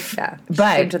 But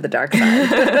into the dark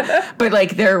side. But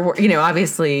like there were,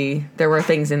 obviously there were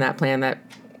things in that plan that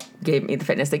gave me the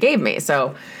fitness they gave me.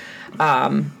 So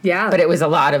but it was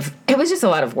just a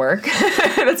lot of work.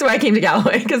 That's why I came to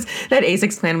Galloway, because that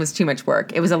ASICS plan was too much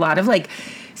work. It was a lot of like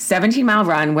 17-mile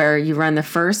run where you run the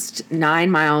first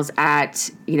 9 miles at,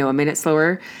 a minute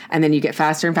slower, and then you get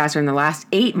faster and faster, and the last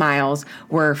 8 miles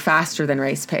were faster than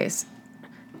race pace.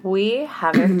 We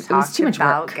haven't talked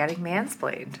about getting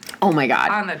mansplained. Oh my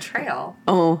God. On the trail.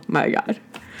 Oh my God.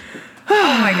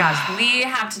 Oh my gosh, we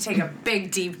have to take a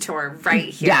big deep tour right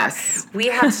here. Yes. We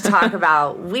have to talk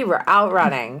about, we were out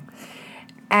running,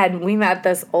 And we met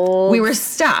this old... We were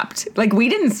stopped. Like, we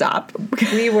didn't stop.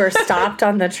 We were stopped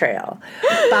on the trail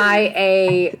by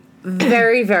a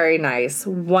very, very nice,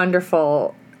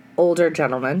 wonderful older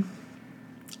gentleman.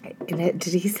 Did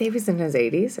he say he was in his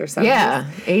 80s or something? Yeah,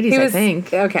 80s, I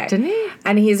think. Okay. Didn't he?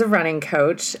 And he's a running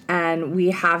coach, and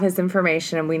we have his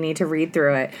information, and we need to read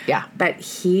through it. Yeah. But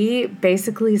he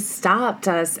basically stopped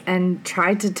us and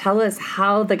tried to tell us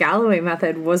how the Galloway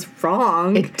method was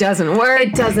wrong. It doesn't work.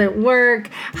 It doesn't work.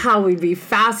 How we'd be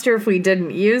faster if we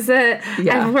didn't use it.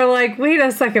 Yeah. And we're like, wait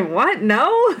a second, what?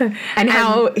 No? And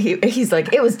how he's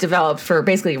like, it was developed for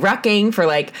basically rucking, for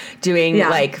like doing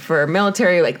like for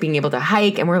military, like being able to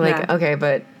hike. And we're like, okay,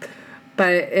 but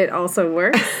it also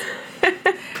works.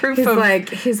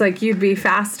 He's like, you'd be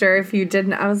faster if you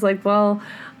didn't. I was like, well,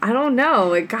 I don't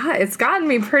know. It's gotten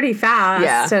me pretty fast.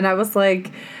 Yeah. And I was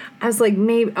like,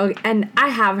 maybe. Oh, and I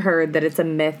have heard that it's a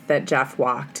myth that Jeff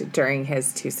walked during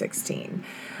his 216.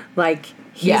 Like,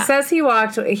 he says he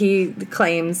walked. He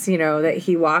claims, that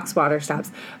he walks water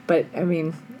stops. But I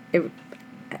mean, it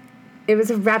was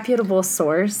a reputable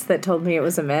source that told me it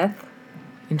was a myth.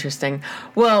 Interesting.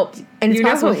 Well, and it's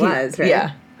possible who it was, right?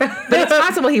 Yeah. But it's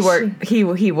possible he walked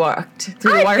through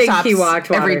the water stops. He walked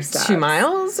water every stops. 2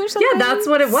 miles or something. Yeah, that's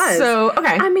what it was. So,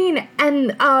 okay. I mean, and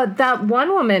that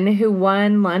one woman who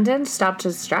won London stopped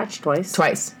to stretch twice.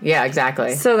 Twice. Yeah,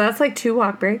 exactly. So that's like 2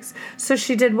 walk breaks. So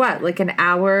she did what? Like an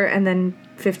hour and then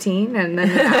 15 and then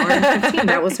an hour and 15.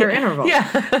 That was her interval.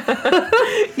 Yeah.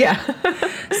 Yeah.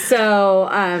 So,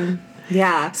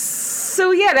 yeah.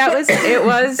 So, yeah, it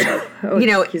was,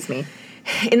 excuse me.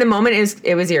 In the moment,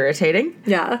 it was irritating.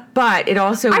 Yeah. But it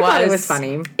also was... I thought it was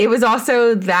funny. It was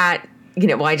also that,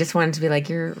 I just wanted to be like,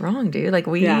 you're wrong, dude. Like,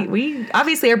 we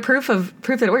obviously are proof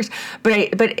that it works. But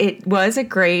it was a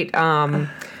great,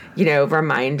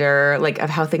 reminder, like, of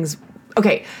how things...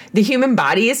 Okay, the human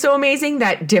body is so amazing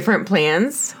that different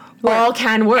plans... all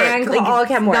can work. And all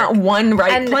can work. Not one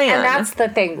plan. And that's the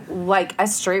thing. Like a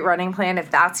straight running plan,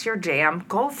 if that's your jam,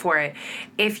 go for it.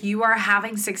 If you are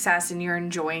having success and you're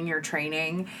enjoying your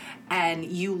training and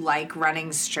you like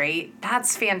running straight,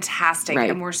 that's fantastic. Right.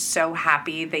 And we're so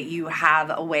happy that you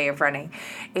have a way of running.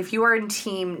 If you are in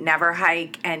team Never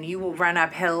Hike and you will run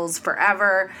up hills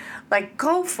forever, like,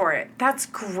 go for it. That's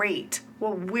great.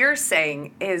 What we're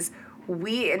saying is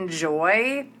we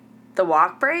enjoy the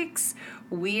walk breaks.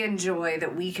 We enjoy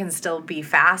that we can still be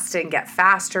fast and get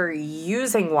faster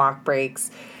using walk breaks.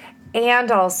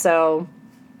 And also,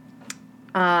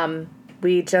 our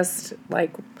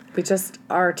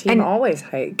team always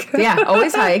hike. Yeah,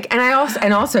 always hike.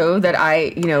 And also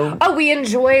that we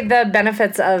enjoy the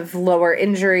benefits of lower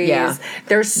injuries. Yeah.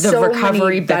 There's the so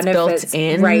recovery many that's benefits. built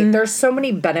in. Right. There's so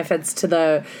many benefits to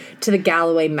the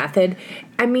Galloway method.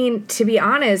 I mean, to be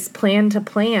honest, plan to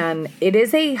plan, it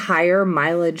is a higher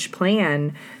mileage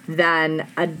plan than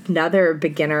another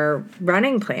beginner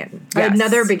running plan, yes.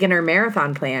 Another beginner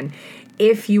marathon plan,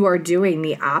 if you are doing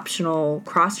the optional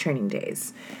cross-training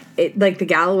days. Like the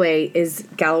Galloway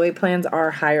plans are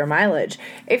higher mileage.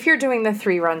 If you're doing the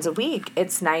 3 runs a week,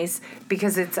 it's nice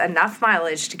because it's enough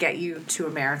mileage to get you to a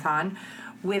marathon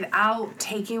without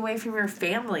taking away from your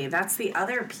family. That's the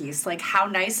other piece. Like, how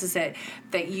nice is it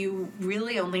that you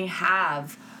really only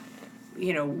have,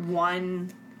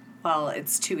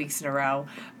 it's 2 weeks in a row,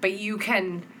 but you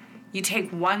take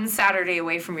one Saturday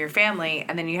away from your family,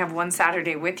 and then you have one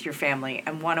Saturday with your family,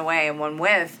 and one away and one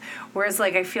with. Whereas,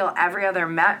 like, I feel every other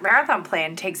marathon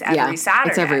plan takes every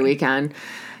Saturday. It's every weekend.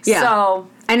 Yeah. So,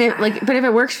 and but if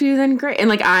it works for you, then great. And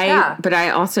but I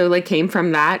also came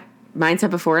from that mindset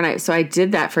before, and I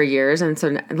did that for years. And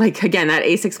so, again, that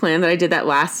ASICS plan that I did that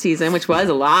last season, which was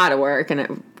a lot of work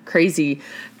and crazy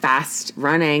fast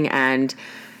running, and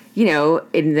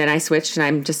and then I switched, and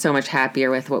I'm just so much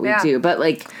happier with what we do. But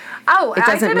I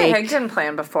did a Higdon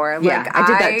plan before. Yeah, I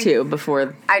did that too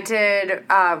before. I did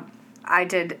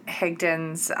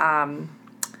Higdon's.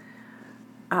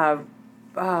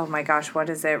 Oh my gosh, what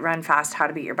is it? Run fast, how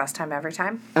to beat your best time every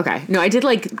time. Okay, no, I did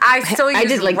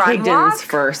Higdon's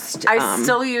first. I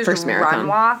still used first marathon. Run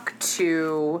Walk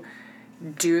to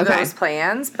do those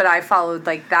plans, but I followed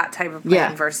that type of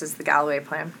plan versus the Galloway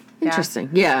plan.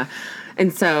 Interesting, yeah.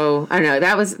 And so, I don't know,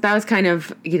 that was kind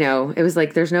of, it was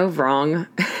like, there's no wrong,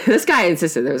 this guy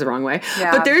insisted there was a wrong way,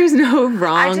 but there's no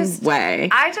wrong way.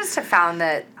 I just have found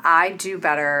that I do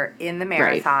better in the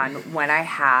marathon when I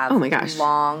have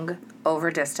long,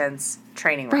 over-distance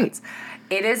training runs.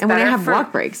 It is and better when I have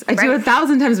walk breaks. I do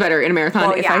 1,000 times better in a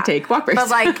marathon if I take walk breaks.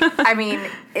 But,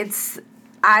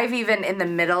 I've even in the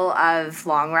middle of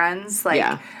long runs,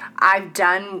 I've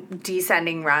done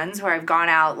descending runs where I've gone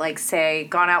out,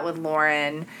 gone out with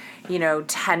Lauren,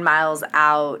 10 miles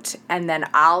out, and then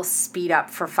I'll speed up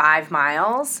for 5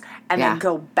 miles and then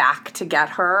go back to get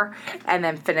her and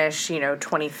then finish,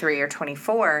 23 or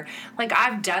 24. Like,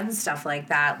 I've done stuff like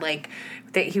that. Like,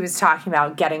 that he was talking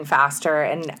about getting faster,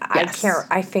 and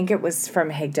I think it was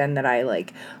from Higdon that I,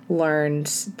 like, learned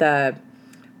the,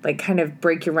 like, kind of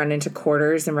break your run into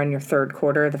quarters and run your third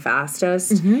quarter the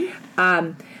fastest.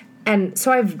 And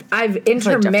so I've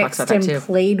intermixed and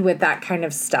played with that kind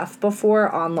of stuff before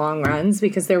on long runs,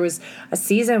 because there was a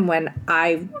season when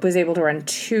I was able to run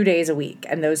 2 days a week,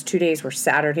 and those 2 days were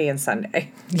Saturday and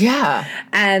Sunday. Yeah.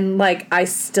 And, like, I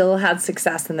still had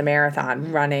success in the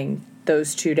marathon running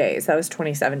those 2 days. That was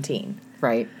 2017.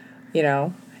 Right. Yeah.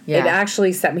 It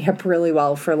actually set me up really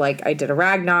well for, like, I did a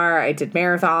Ragnar, I did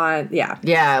marathon,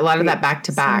 Yeah, a lot of that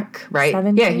back-to-back, right?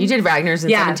 17? Yeah, you did Ragnar's in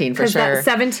 17 for sure. That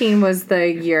 17 was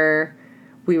the year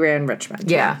we ran Richmond.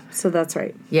 Yeah. So that's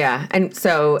right. Yeah, and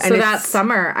so that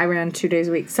summer, I ran 2 days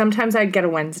a week. Sometimes I'd get a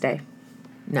Wednesday.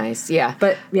 Nice, yeah.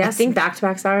 But, yes, I think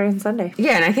back-to-back Saturday and Sunday.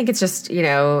 Yeah, and I think it's just,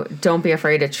 don't be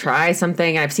afraid to try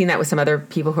something. And I've seen that with some other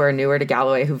people who are newer to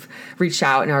Galloway who've reached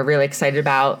out and are really excited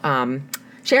about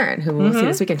Sharon, who we'll see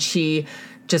this weekend. She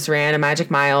just ran a Magic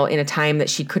Mile in a time that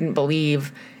she couldn't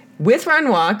believe, with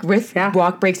run-walk, with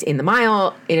walk breaks in the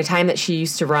mile, in a time that she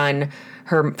used to run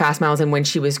her fast miles in when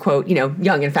she was, quote,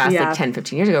 young and fast, like 10,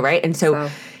 15 years ago, right? And so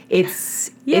it's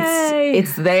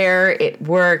there, it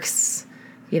works,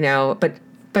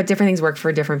 but different things work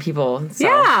for different people. So.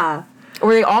 Yeah.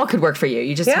 Or they all could work for you.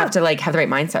 You just have to, like, have the right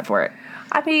mindset for it.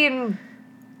 I mean,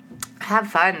 have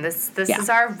fun. This is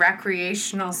our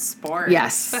recreational sport.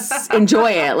 Yes.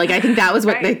 Enjoy it. Like, I think that was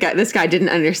what this guy didn't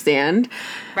understand.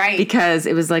 Right. Because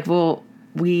it was like, well,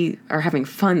 we are having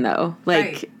fun, though.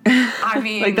 Like, I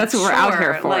mean, like, that's what we're out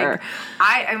here for. Like,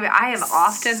 I have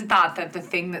often thought that the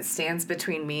thing that stands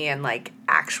between me and, like,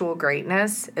 actual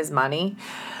greatness is money.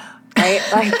 Right?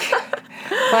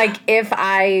 Like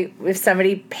if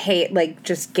somebody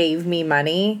just gave me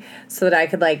money so that I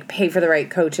could, like, pay for the right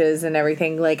coaches and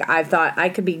everything, like, I've thought I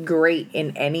could be great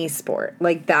in any sport.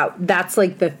 Like, that's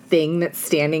like the thing that's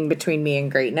standing between me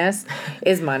and greatness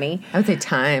is money. I would say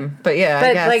time. But yeah,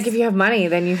 but I guess. like, if you have money,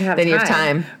 then you have time. You have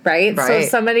time. Right? So if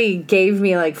somebody gave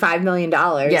me, like, $5 million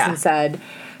and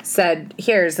said,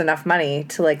 here's enough money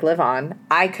to, like, live on,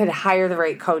 I could hire the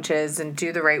right coaches and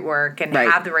do the right work and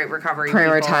have the right recovery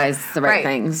prioritize people. The right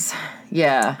things.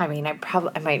 Yeah. I mean,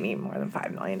 I might need more than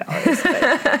 $5 million,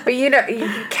 but you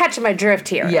catch my drift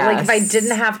here. Yes. Like, if I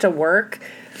didn't have to work,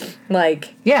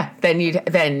 like, then you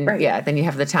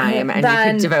have the time and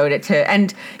you could devote it to,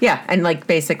 and like,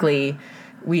 basically,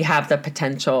 we have the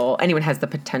potential. Anyone has the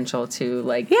potential to,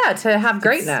 like, to have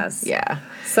greatness. Yeah.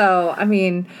 So, I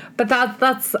mean, but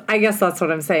that's I guess that's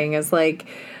what I'm saying is, like,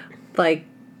 but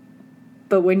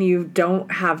when you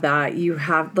don't have that, you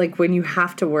have, like, when you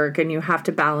have to work and you have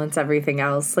to balance everything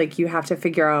else, like, you have to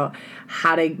figure out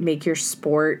how to make your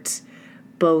sport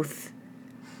both.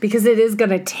 Because it is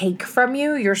going to take from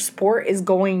you. Your sport is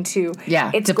going to...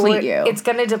 deplete you. It's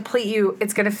going to deplete you.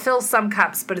 It's going to fill some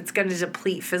cups, but it's going to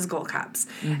deplete physical cups.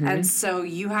 Mm-hmm. And so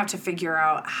you have to figure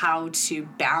out how to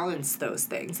balance those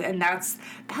things. And that's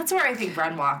where I think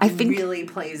Run Walk really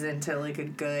plays into, like, a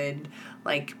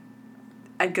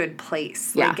good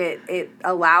place. Yeah. Like, it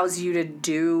allows you to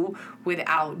do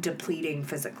without depleting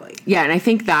physically. Yeah, and I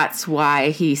think that's why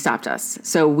he stopped us.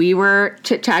 So we were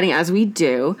chit-chatting as we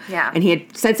do. Yeah. And he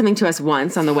had said something to us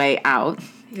once on the way out.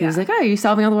 He was like, oh, are you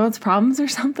solving all the world's problems or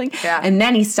something? Yeah. And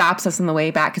then he stops us on the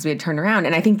way back because we had turned around.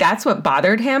 And I think that's what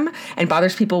bothered him and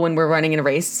bothers people when we're running in a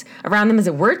race around them, is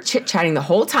that we're chit-chatting the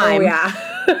whole time. Oh, yeah.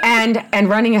 and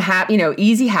running a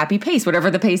easy, happy pace, whatever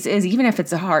the pace is, even if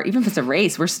it's a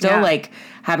race, we're still like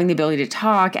having the ability to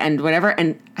talk and whatever.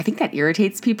 And I think that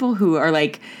irritates people who are,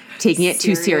 like, taking it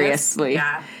too seriously.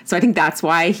 Yeah. So I think that's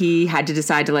why he had to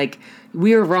decide to, like,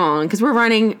 we were wrong because we're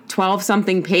running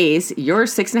 12-something pace. You're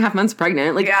 6.5 months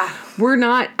pregnant. Like, we're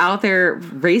not out there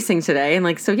racing today. And,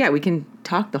 like, so, we can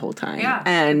talk the whole time. Yeah,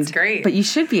 and it's great. But you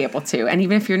should be able to. And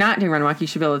even if you're not doing Run Walk, you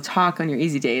should be able to talk on your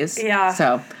easy days. Yeah.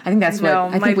 So I think that's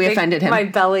I think we offended him. My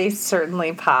belly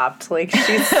certainly popped. Like,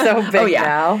 she's so big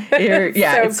now.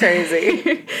 It's so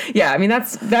crazy. Yeah, I mean,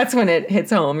 that's when it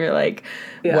hits home. You're like,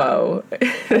 whoa.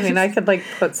 I mean, I could, like,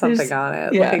 put something on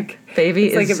it. Yeah. Like, baby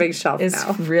it's like a big shelf is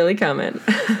now. Really coming.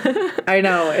 I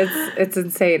know. It's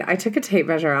insane. I took a tape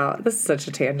measure out. This is such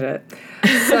a tangent.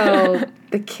 So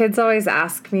the kids always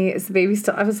ask me, is the baby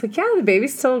still... I was like, yeah, the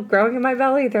baby's still growing in my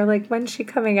belly. They're like, when's she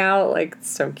coming out? Like, it's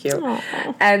so cute.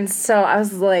 Aww. And so I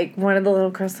was like, one of the little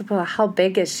girls said, well, how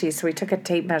big is she? So we took a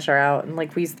tape measure out, and,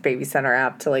 like, we used the Baby Center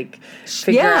app to, like,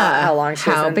 figure out how long she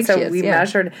was. How big so she is, we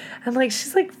measured, and, like,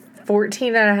 she's like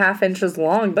 14 and a half inches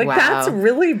long. Like, Wow. that's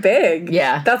really big.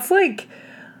 Yeah. That's like,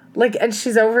 and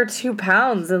she's over 2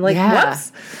 pounds and like,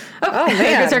 whoops. Oh man.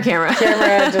 There goes our camera.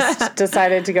 Camera just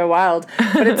decided to go wild.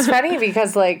 But it's funny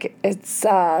because like, it's,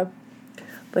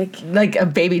 like a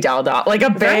baby doll. Like a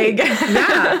big,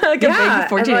 yeah, like a big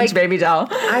 14-inch baby doll.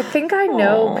 I think I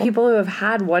know people who have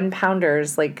had 1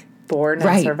 pounders like born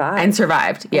and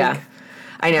survived. Yeah.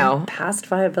 I know. Past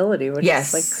viability, which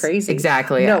is like crazy.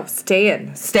 Exactly. No, stay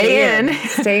in. Stay in.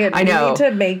 I know. We need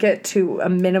to make it to a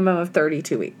minimum of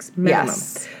 32 weeks. Minimum.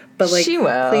 Yes. But like, she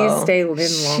will. Please stay in longer.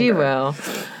 She will.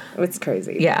 It's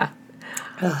crazy. Yeah.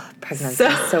 Ugh, pregnancy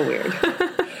is so weird.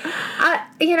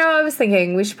 I was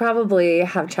thinking we should probably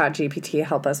have ChatGPT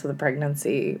help us with a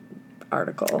pregnancy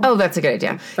article. Oh, that's a good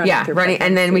idea. Running,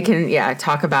 and then we can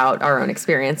talk about our own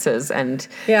experiences and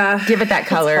give it that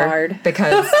color. It's hard.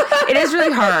 Because it is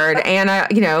really hard. And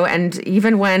and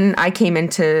even when I came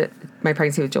into my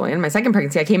pregnancy with Julian, my second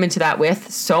pregnancy, I came into that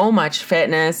with so much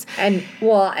fitness. But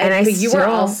you were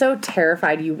also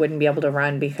terrified you wouldn't be able to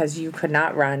run because you could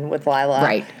not run with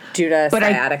Lila due to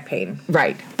sciatic pain.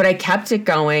 Right. But I kept it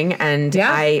going, and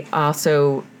I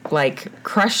also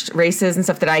crushed races and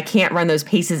stuff that I can't run those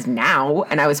paces now,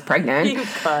 and I was pregnant. You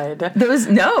could.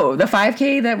 The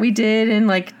 5K that we did in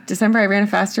December, I ran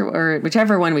faster, or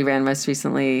whichever one we ran most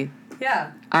recently.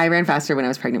 Yeah. I ran faster when I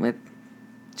was pregnant with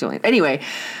Julian. Anyway,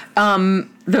 at 20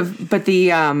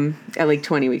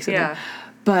 weeks ago. Yeah.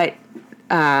 But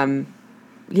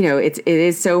it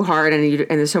is so hard, and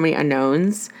there's so many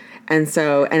unknowns. And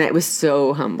it was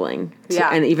so humbling.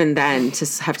 And even then, to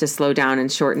have to slow down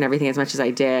and shorten everything as much as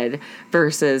I did,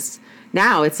 versus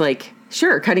now it's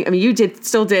cutting. I mean, you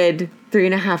still did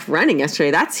 3.5 running yesterday.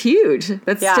 That's huge.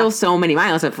 That's still so many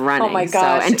miles of running. Oh my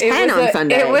gosh. And 10 on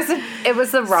Sunday. It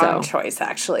was the wrong choice,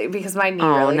 actually, because my knee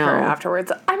really hurt afterwards.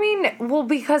 I mean,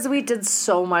 because we did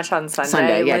so much on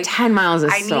Sunday. 10 miles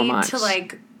is so much. I need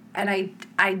to and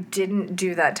I didn't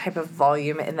do that type of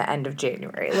volume in the end of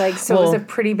January. So it was a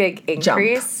pretty big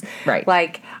increase. Jump.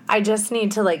 Right. I just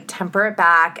need to temper it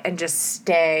back and just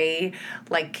stay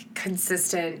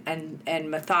consistent and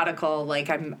methodical.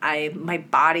 My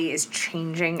body is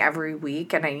changing every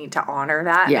week, and I need to honor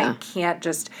that. Yeah. And I can't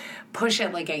just push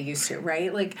it like I used to,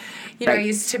 right? I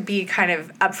used to be kind of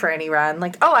up for any run.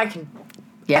 I can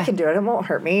do it. It won't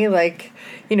hurt me.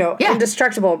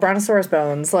 Indestructible, brontosaurus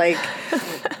bones.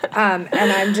 And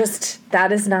I'm just,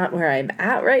 that is not where I'm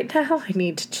at right now. I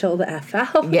need to chill the F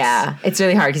out. Yeah. It's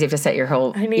really hard because you have to set your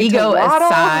whole ego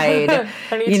aside.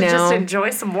 I need to just enjoy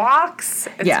some walks.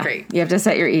 It's great. You have to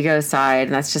set your ego aside.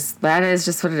 And that is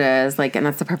just what it is. And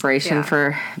that's the preparation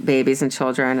for babies and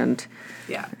children. And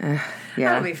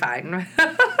it'll be fine.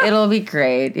 It'll be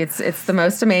great. It's the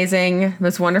most amazing,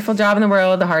 most wonderful job in the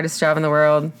world, the hardest job in the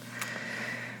world.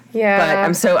 Yeah. But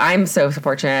I'm so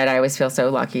fortunate. I always feel so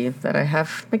lucky that I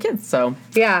have my kids. So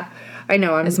yeah, I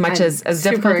know. I'm as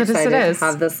difficult as it is to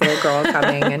have this little girl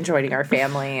coming and joining our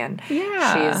family, and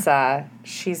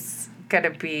she's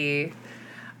gonna be.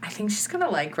 I think she's gonna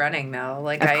like running though.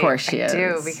 Of course she is. I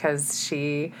do, because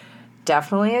she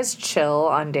definitely is chill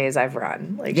on days I've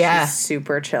run. She's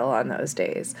super chill on those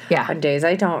days. Yeah. On days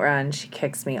I don't run, she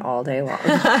kicks me all day long.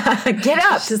 Get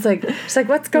up. She's like,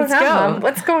 what's going on, Mom?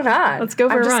 What's going on? Let's go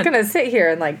for a run. I'm just going to sit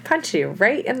here and punch you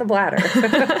right in the bladder.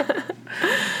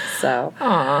 So.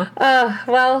 Aww.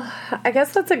 Well, I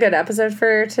guess that's a good episode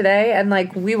for today. And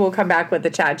we will come back with the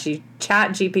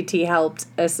ChatGPT helped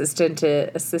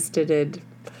assisted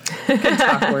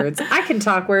I can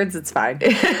talk words. It's fine.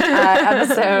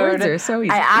 Episode. Words are so easy.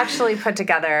 I actually put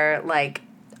together I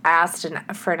asked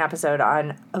for an episode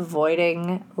on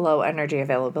avoiding low energy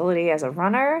availability as a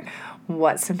runner,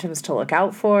 what symptoms to look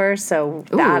out for. So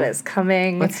that is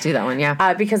coming. Let's do that one.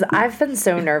 Yeah. Because I've been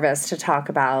so nervous to talk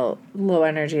about low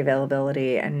energy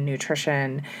availability and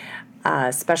nutrition.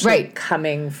 Especially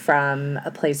coming from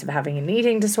a place of having an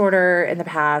eating disorder in the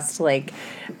past. I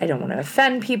don't want to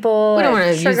offend people. We don't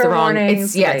want to use the wrong...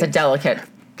 It's a delicate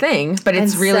thing, but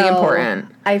it's really important.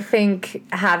 I think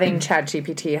having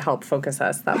ChatGPT help focus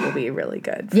us, that will be really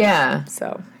good. Yeah.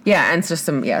 So... Yeah, and it's just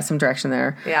some direction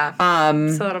there. Yeah.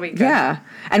 So that'll be good. Yeah.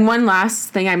 And one last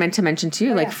thing I meant to mention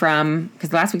too,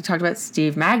 because last week we talked about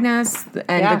Steve Magnus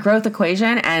and the growth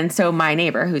equation. And so my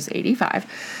neighbor, who's 85...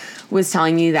 was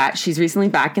telling me that she's recently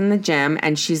back in the gym,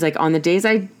 and she's on the days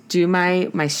I do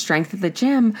my strength at the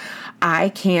gym, I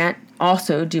can't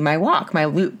also do my walk, my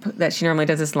loop that she normally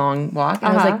does, this long walk.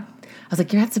 And I was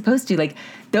like, you're not supposed to.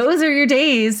 Those are your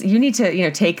days. You need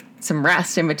to, take some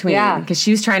rest in between. Yeah. Because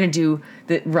she was trying to do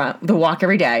the walk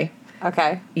every day.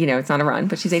 Okay. You know, it's not a run,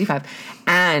 but she's 85.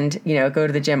 And, you know, go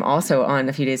to the gym also on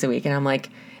a few days a week. And I'm like,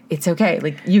 it's okay.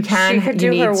 Like, you can, She could do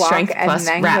you her need walk strength and plus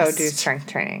then rest. go do strength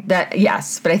training. That,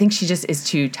 yes, but I think she just is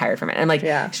too tired from it. And like,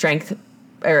 strength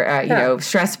or, you know,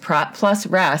 stress plus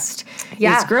rest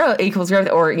is equals growth,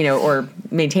 or, you know, or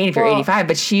maintain if you're 85.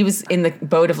 But she was in the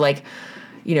boat of like,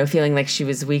 you know, feeling like she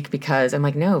was weak because I'm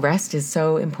like, no, rest is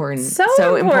so important.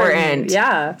 So important.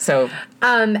 Yeah. So.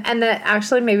 And that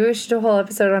actually, maybe we should do a whole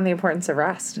episode on the importance of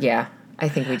rest. Yeah, I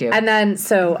think we do. And then,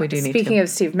 so speaking of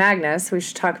Steve Magnus, we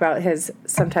should talk about his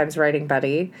sometimes writing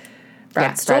buddy,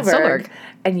 Brad Stulberg.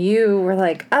 And you were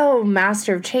like, oh,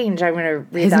 Master of Change. I'm going to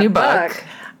read his that new book.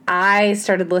 I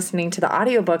started listening to the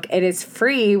audiobook. It is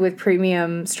free with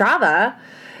premium Strava.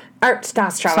 Or,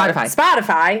 not Strava.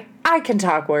 Spotify. I can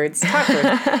talk words.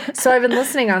 So I've been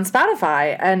listening on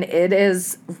Spotify, and it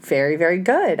is very, very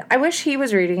good. I wish he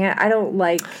was reading it. I don't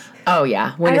like... Oh,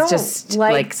 yeah. When it's just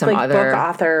like some other... book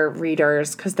author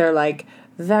readers, because they're like,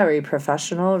 very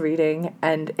professional reading,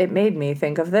 and it made me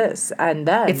think of this, and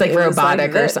then... It's like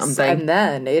robotic or something. And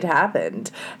then it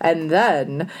happened. And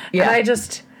then... Yeah. And I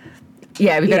just...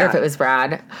 Yeah, it'd be better if it was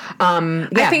Brad. I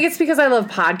think it's because I love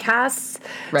podcasts.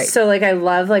 Right. So, like, I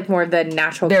love, like, more the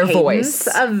natural cadence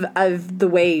of the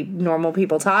way normal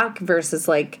people talk versus,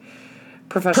 like,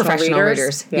 professional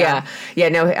readers. Yeah.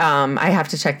 No, I have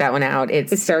to check that one out.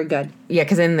 It's very good. Yeah,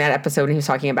 because in that episode he was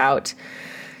talking about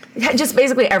just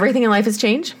basically everything in life is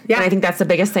change. Yeah. And I think that's the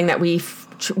biggest thing that we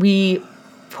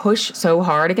push so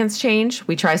hard against change.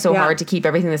 We try so hard to keep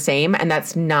everything the same, and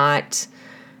that's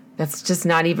just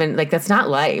not even, like, that's not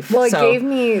life. Well, it gave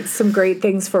me some great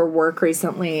things for work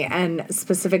recently, and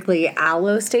specifically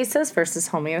allostasis versus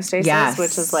homeostasis,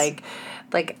 which is like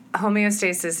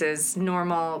homeostasis is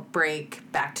normal, break,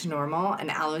 back to normal,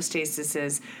 and allostasis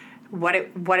is what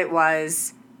it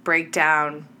was, break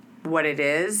down what it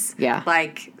is. Yeah.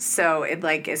 Like, so it,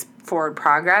 like, is forward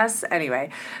progress. Anyway,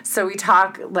 so we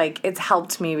talk, like, it's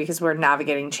helped me because we're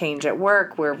navigating change at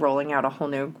work. We're rolling out a whole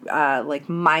new, like,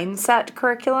 mindset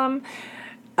curriculum.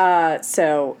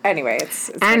 So anyway, it's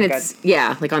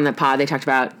good. Like on the pod, they talked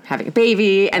about having a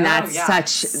baby, and that's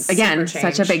such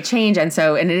a big change. And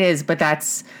it is, but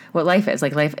that's what life is.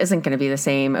 Like, life isn't going to be the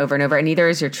same over and over, and neither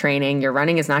is your training. Your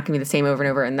running is not going to be the same over and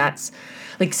over, and that's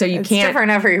like, so it's different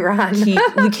every run.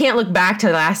 You can't look back to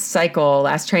the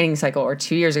last training cycle, or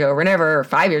 2 years ago, or whenever, or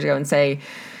 5 years ago, and say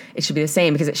it should be the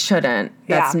same, because it shouldn't.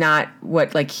 That's not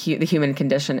what, like, the human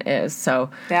condition is.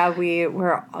 So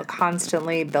we're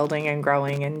constantly building and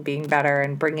growing and being better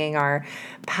and bringing our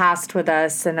past with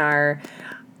us and our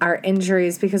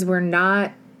injuries, because we're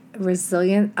not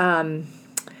resilient. I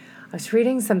was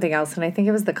reading something else, and I think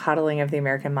it was The Coddling of the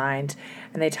American Mind,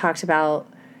 and they talked about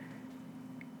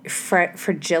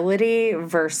fragility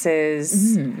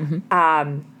versus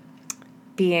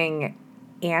being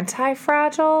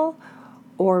anti-fragile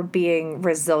or being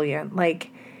resilient. Like,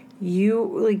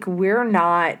 we're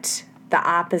not the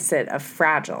opposite of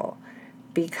fragile,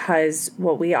 because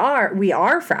what we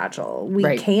are fragile.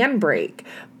 We can break,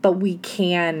 but we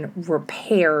can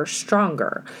repair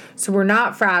stronger. So we're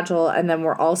not fragile, and then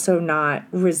we're also not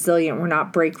resilient. We're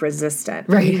not break resistant.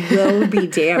 Right. We will be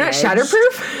damaged. We're not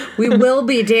shatterproof. We will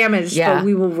be damaged, but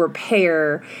we will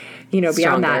repair, beyond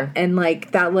stronger. that. And,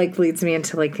 like, that, like, leads me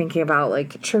into, like, thinking about,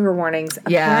 like, trigger warnings.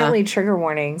 Apparently trigger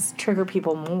warnings trigger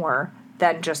people more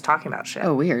than just talking about shit.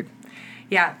 Oh, weird.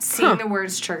 Yeah, seeing the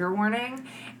words trigger warning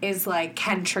is, like,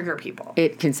 can trigger people.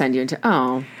 It can send you into,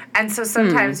 And so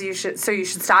sometimes you should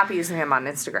stop using them on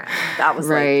Instagram. That was,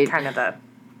 like, kind of the...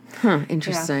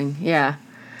 Interesting. Yeah.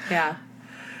 Yeah.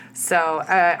 So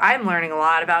I'm learning a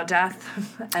lot about death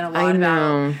and a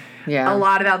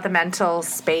lot about the mental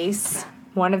space.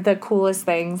 One of the coolest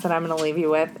things that I'm going to leave you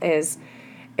with is,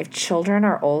 if children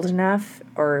are old enough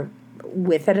or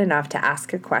with it enough to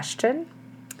ask a question,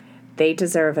 they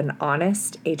deserve an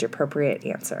honest, age-appropriate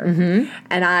answer. Mm-hmm.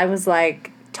 And I was,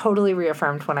 like, totally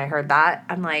reaffirmed when I heard that.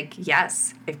 I'm like,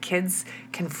 yes, if kids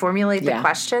can formulate the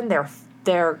question,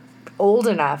 they're old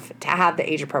enough to have the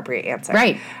age-appropriate answer.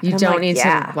 Right. You don't need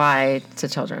to lie to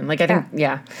children. Like, I think,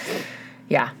 yeah.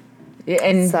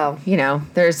 And so,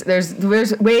 there's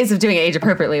ways of doing it age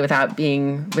appropriately without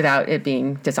it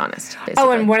being dishonest. Basically.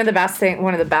 Oh, and one of the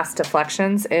best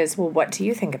deflections is, well, what do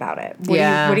you think about it?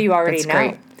 What do you already know?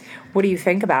 Great. What do you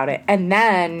think about it? And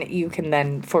then you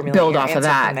can formulate build your off answer of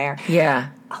that. From there. Yeah.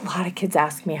 A lot of kids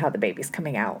ask me how the baby's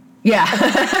coming out. Yeah.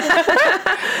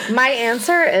 My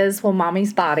answer is, well,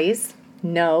 mommy's bodies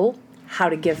know how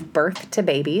to give birth to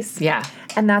babies. Yeah.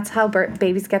 And that's how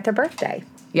babies get their birthday.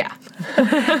 Yeah. So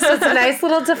it's a nice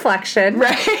little deflection.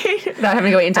 Right. Not having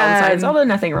to go wait until the sides, although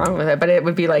nothing wrong with it, but it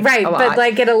would be like right, a lot but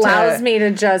like it allows me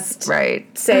to just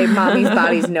say mommy's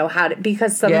bodies know how to,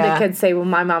 because some of the kids say, well,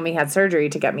 my mommy had surgery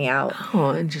to get me out.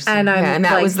 Oh, interesting. And and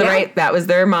that like, was that was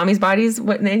their mommy's bodies,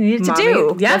 what they needed to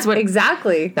do. Yeah, that's what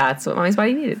mommy's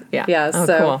body needed. Yeah. Yeah. Oh,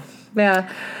 so cool.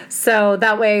 Yeah. So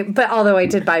that way, but although I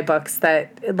did buy books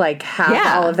that like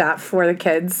have all of that for the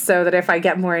kids, so that if I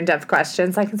get more in-depth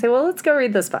questions, I can say, well, let's go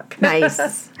read this book.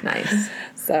 Nice. Nice.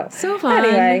 So fun.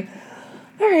 Anyway.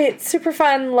 All right. Super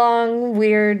fun, long,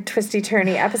 weird,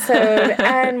 twisty-turny episode.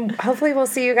 And hopefully we'll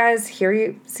see you guys,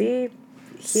 speak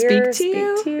to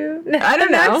you. I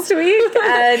don't know. Next week.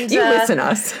 And you listen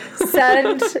us.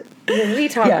 We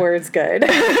talk words good.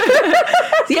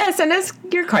 Yeah, send us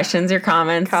your questions, your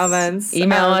comments.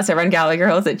 Email us at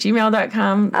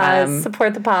rungalleygirls@gmail.com.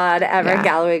 Support the pod at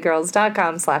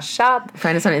rungalleygirls.com/shop.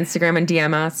 Find us on Instagram and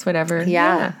DM us, whatever.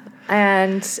 Yeah.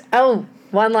 And,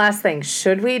 one last thing.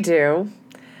 Should we do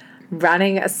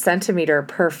running a centimeter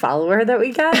per follower that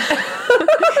we get?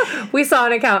 We saw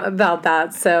an account about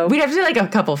that, so we'd have to do like a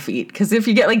couple feet, because if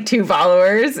you get like 2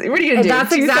 followers, what are you gonna do?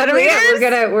 That's exactly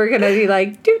it. We're gonna be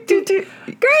like, do.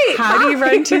 Great. How do you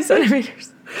run 2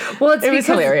 centimeters? Well, it was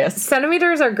hilarious.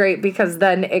 Centimeters are great because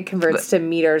then it converts to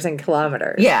meters and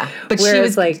kilometers. Yeah, but she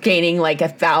was like gaining like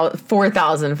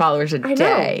 4,000 followers a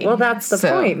day. Well, that's the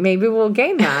point. Maybe we'll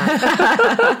gain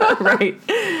that. Right.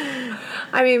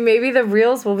 I mean, maybe the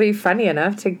reels will be funny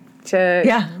enough to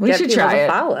we should try it.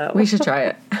 Follow. We should try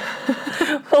it.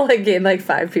 We'll like gain like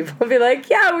 5 people. We'll be like,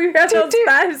 yeah, we got those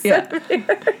 5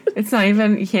 centimeters. It's not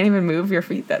even, you can't even move your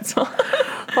feet that small.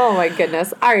 Oh my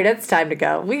goodness. All right, it's time to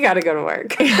go. We got to go to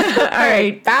work. All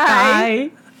right.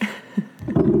 Bye.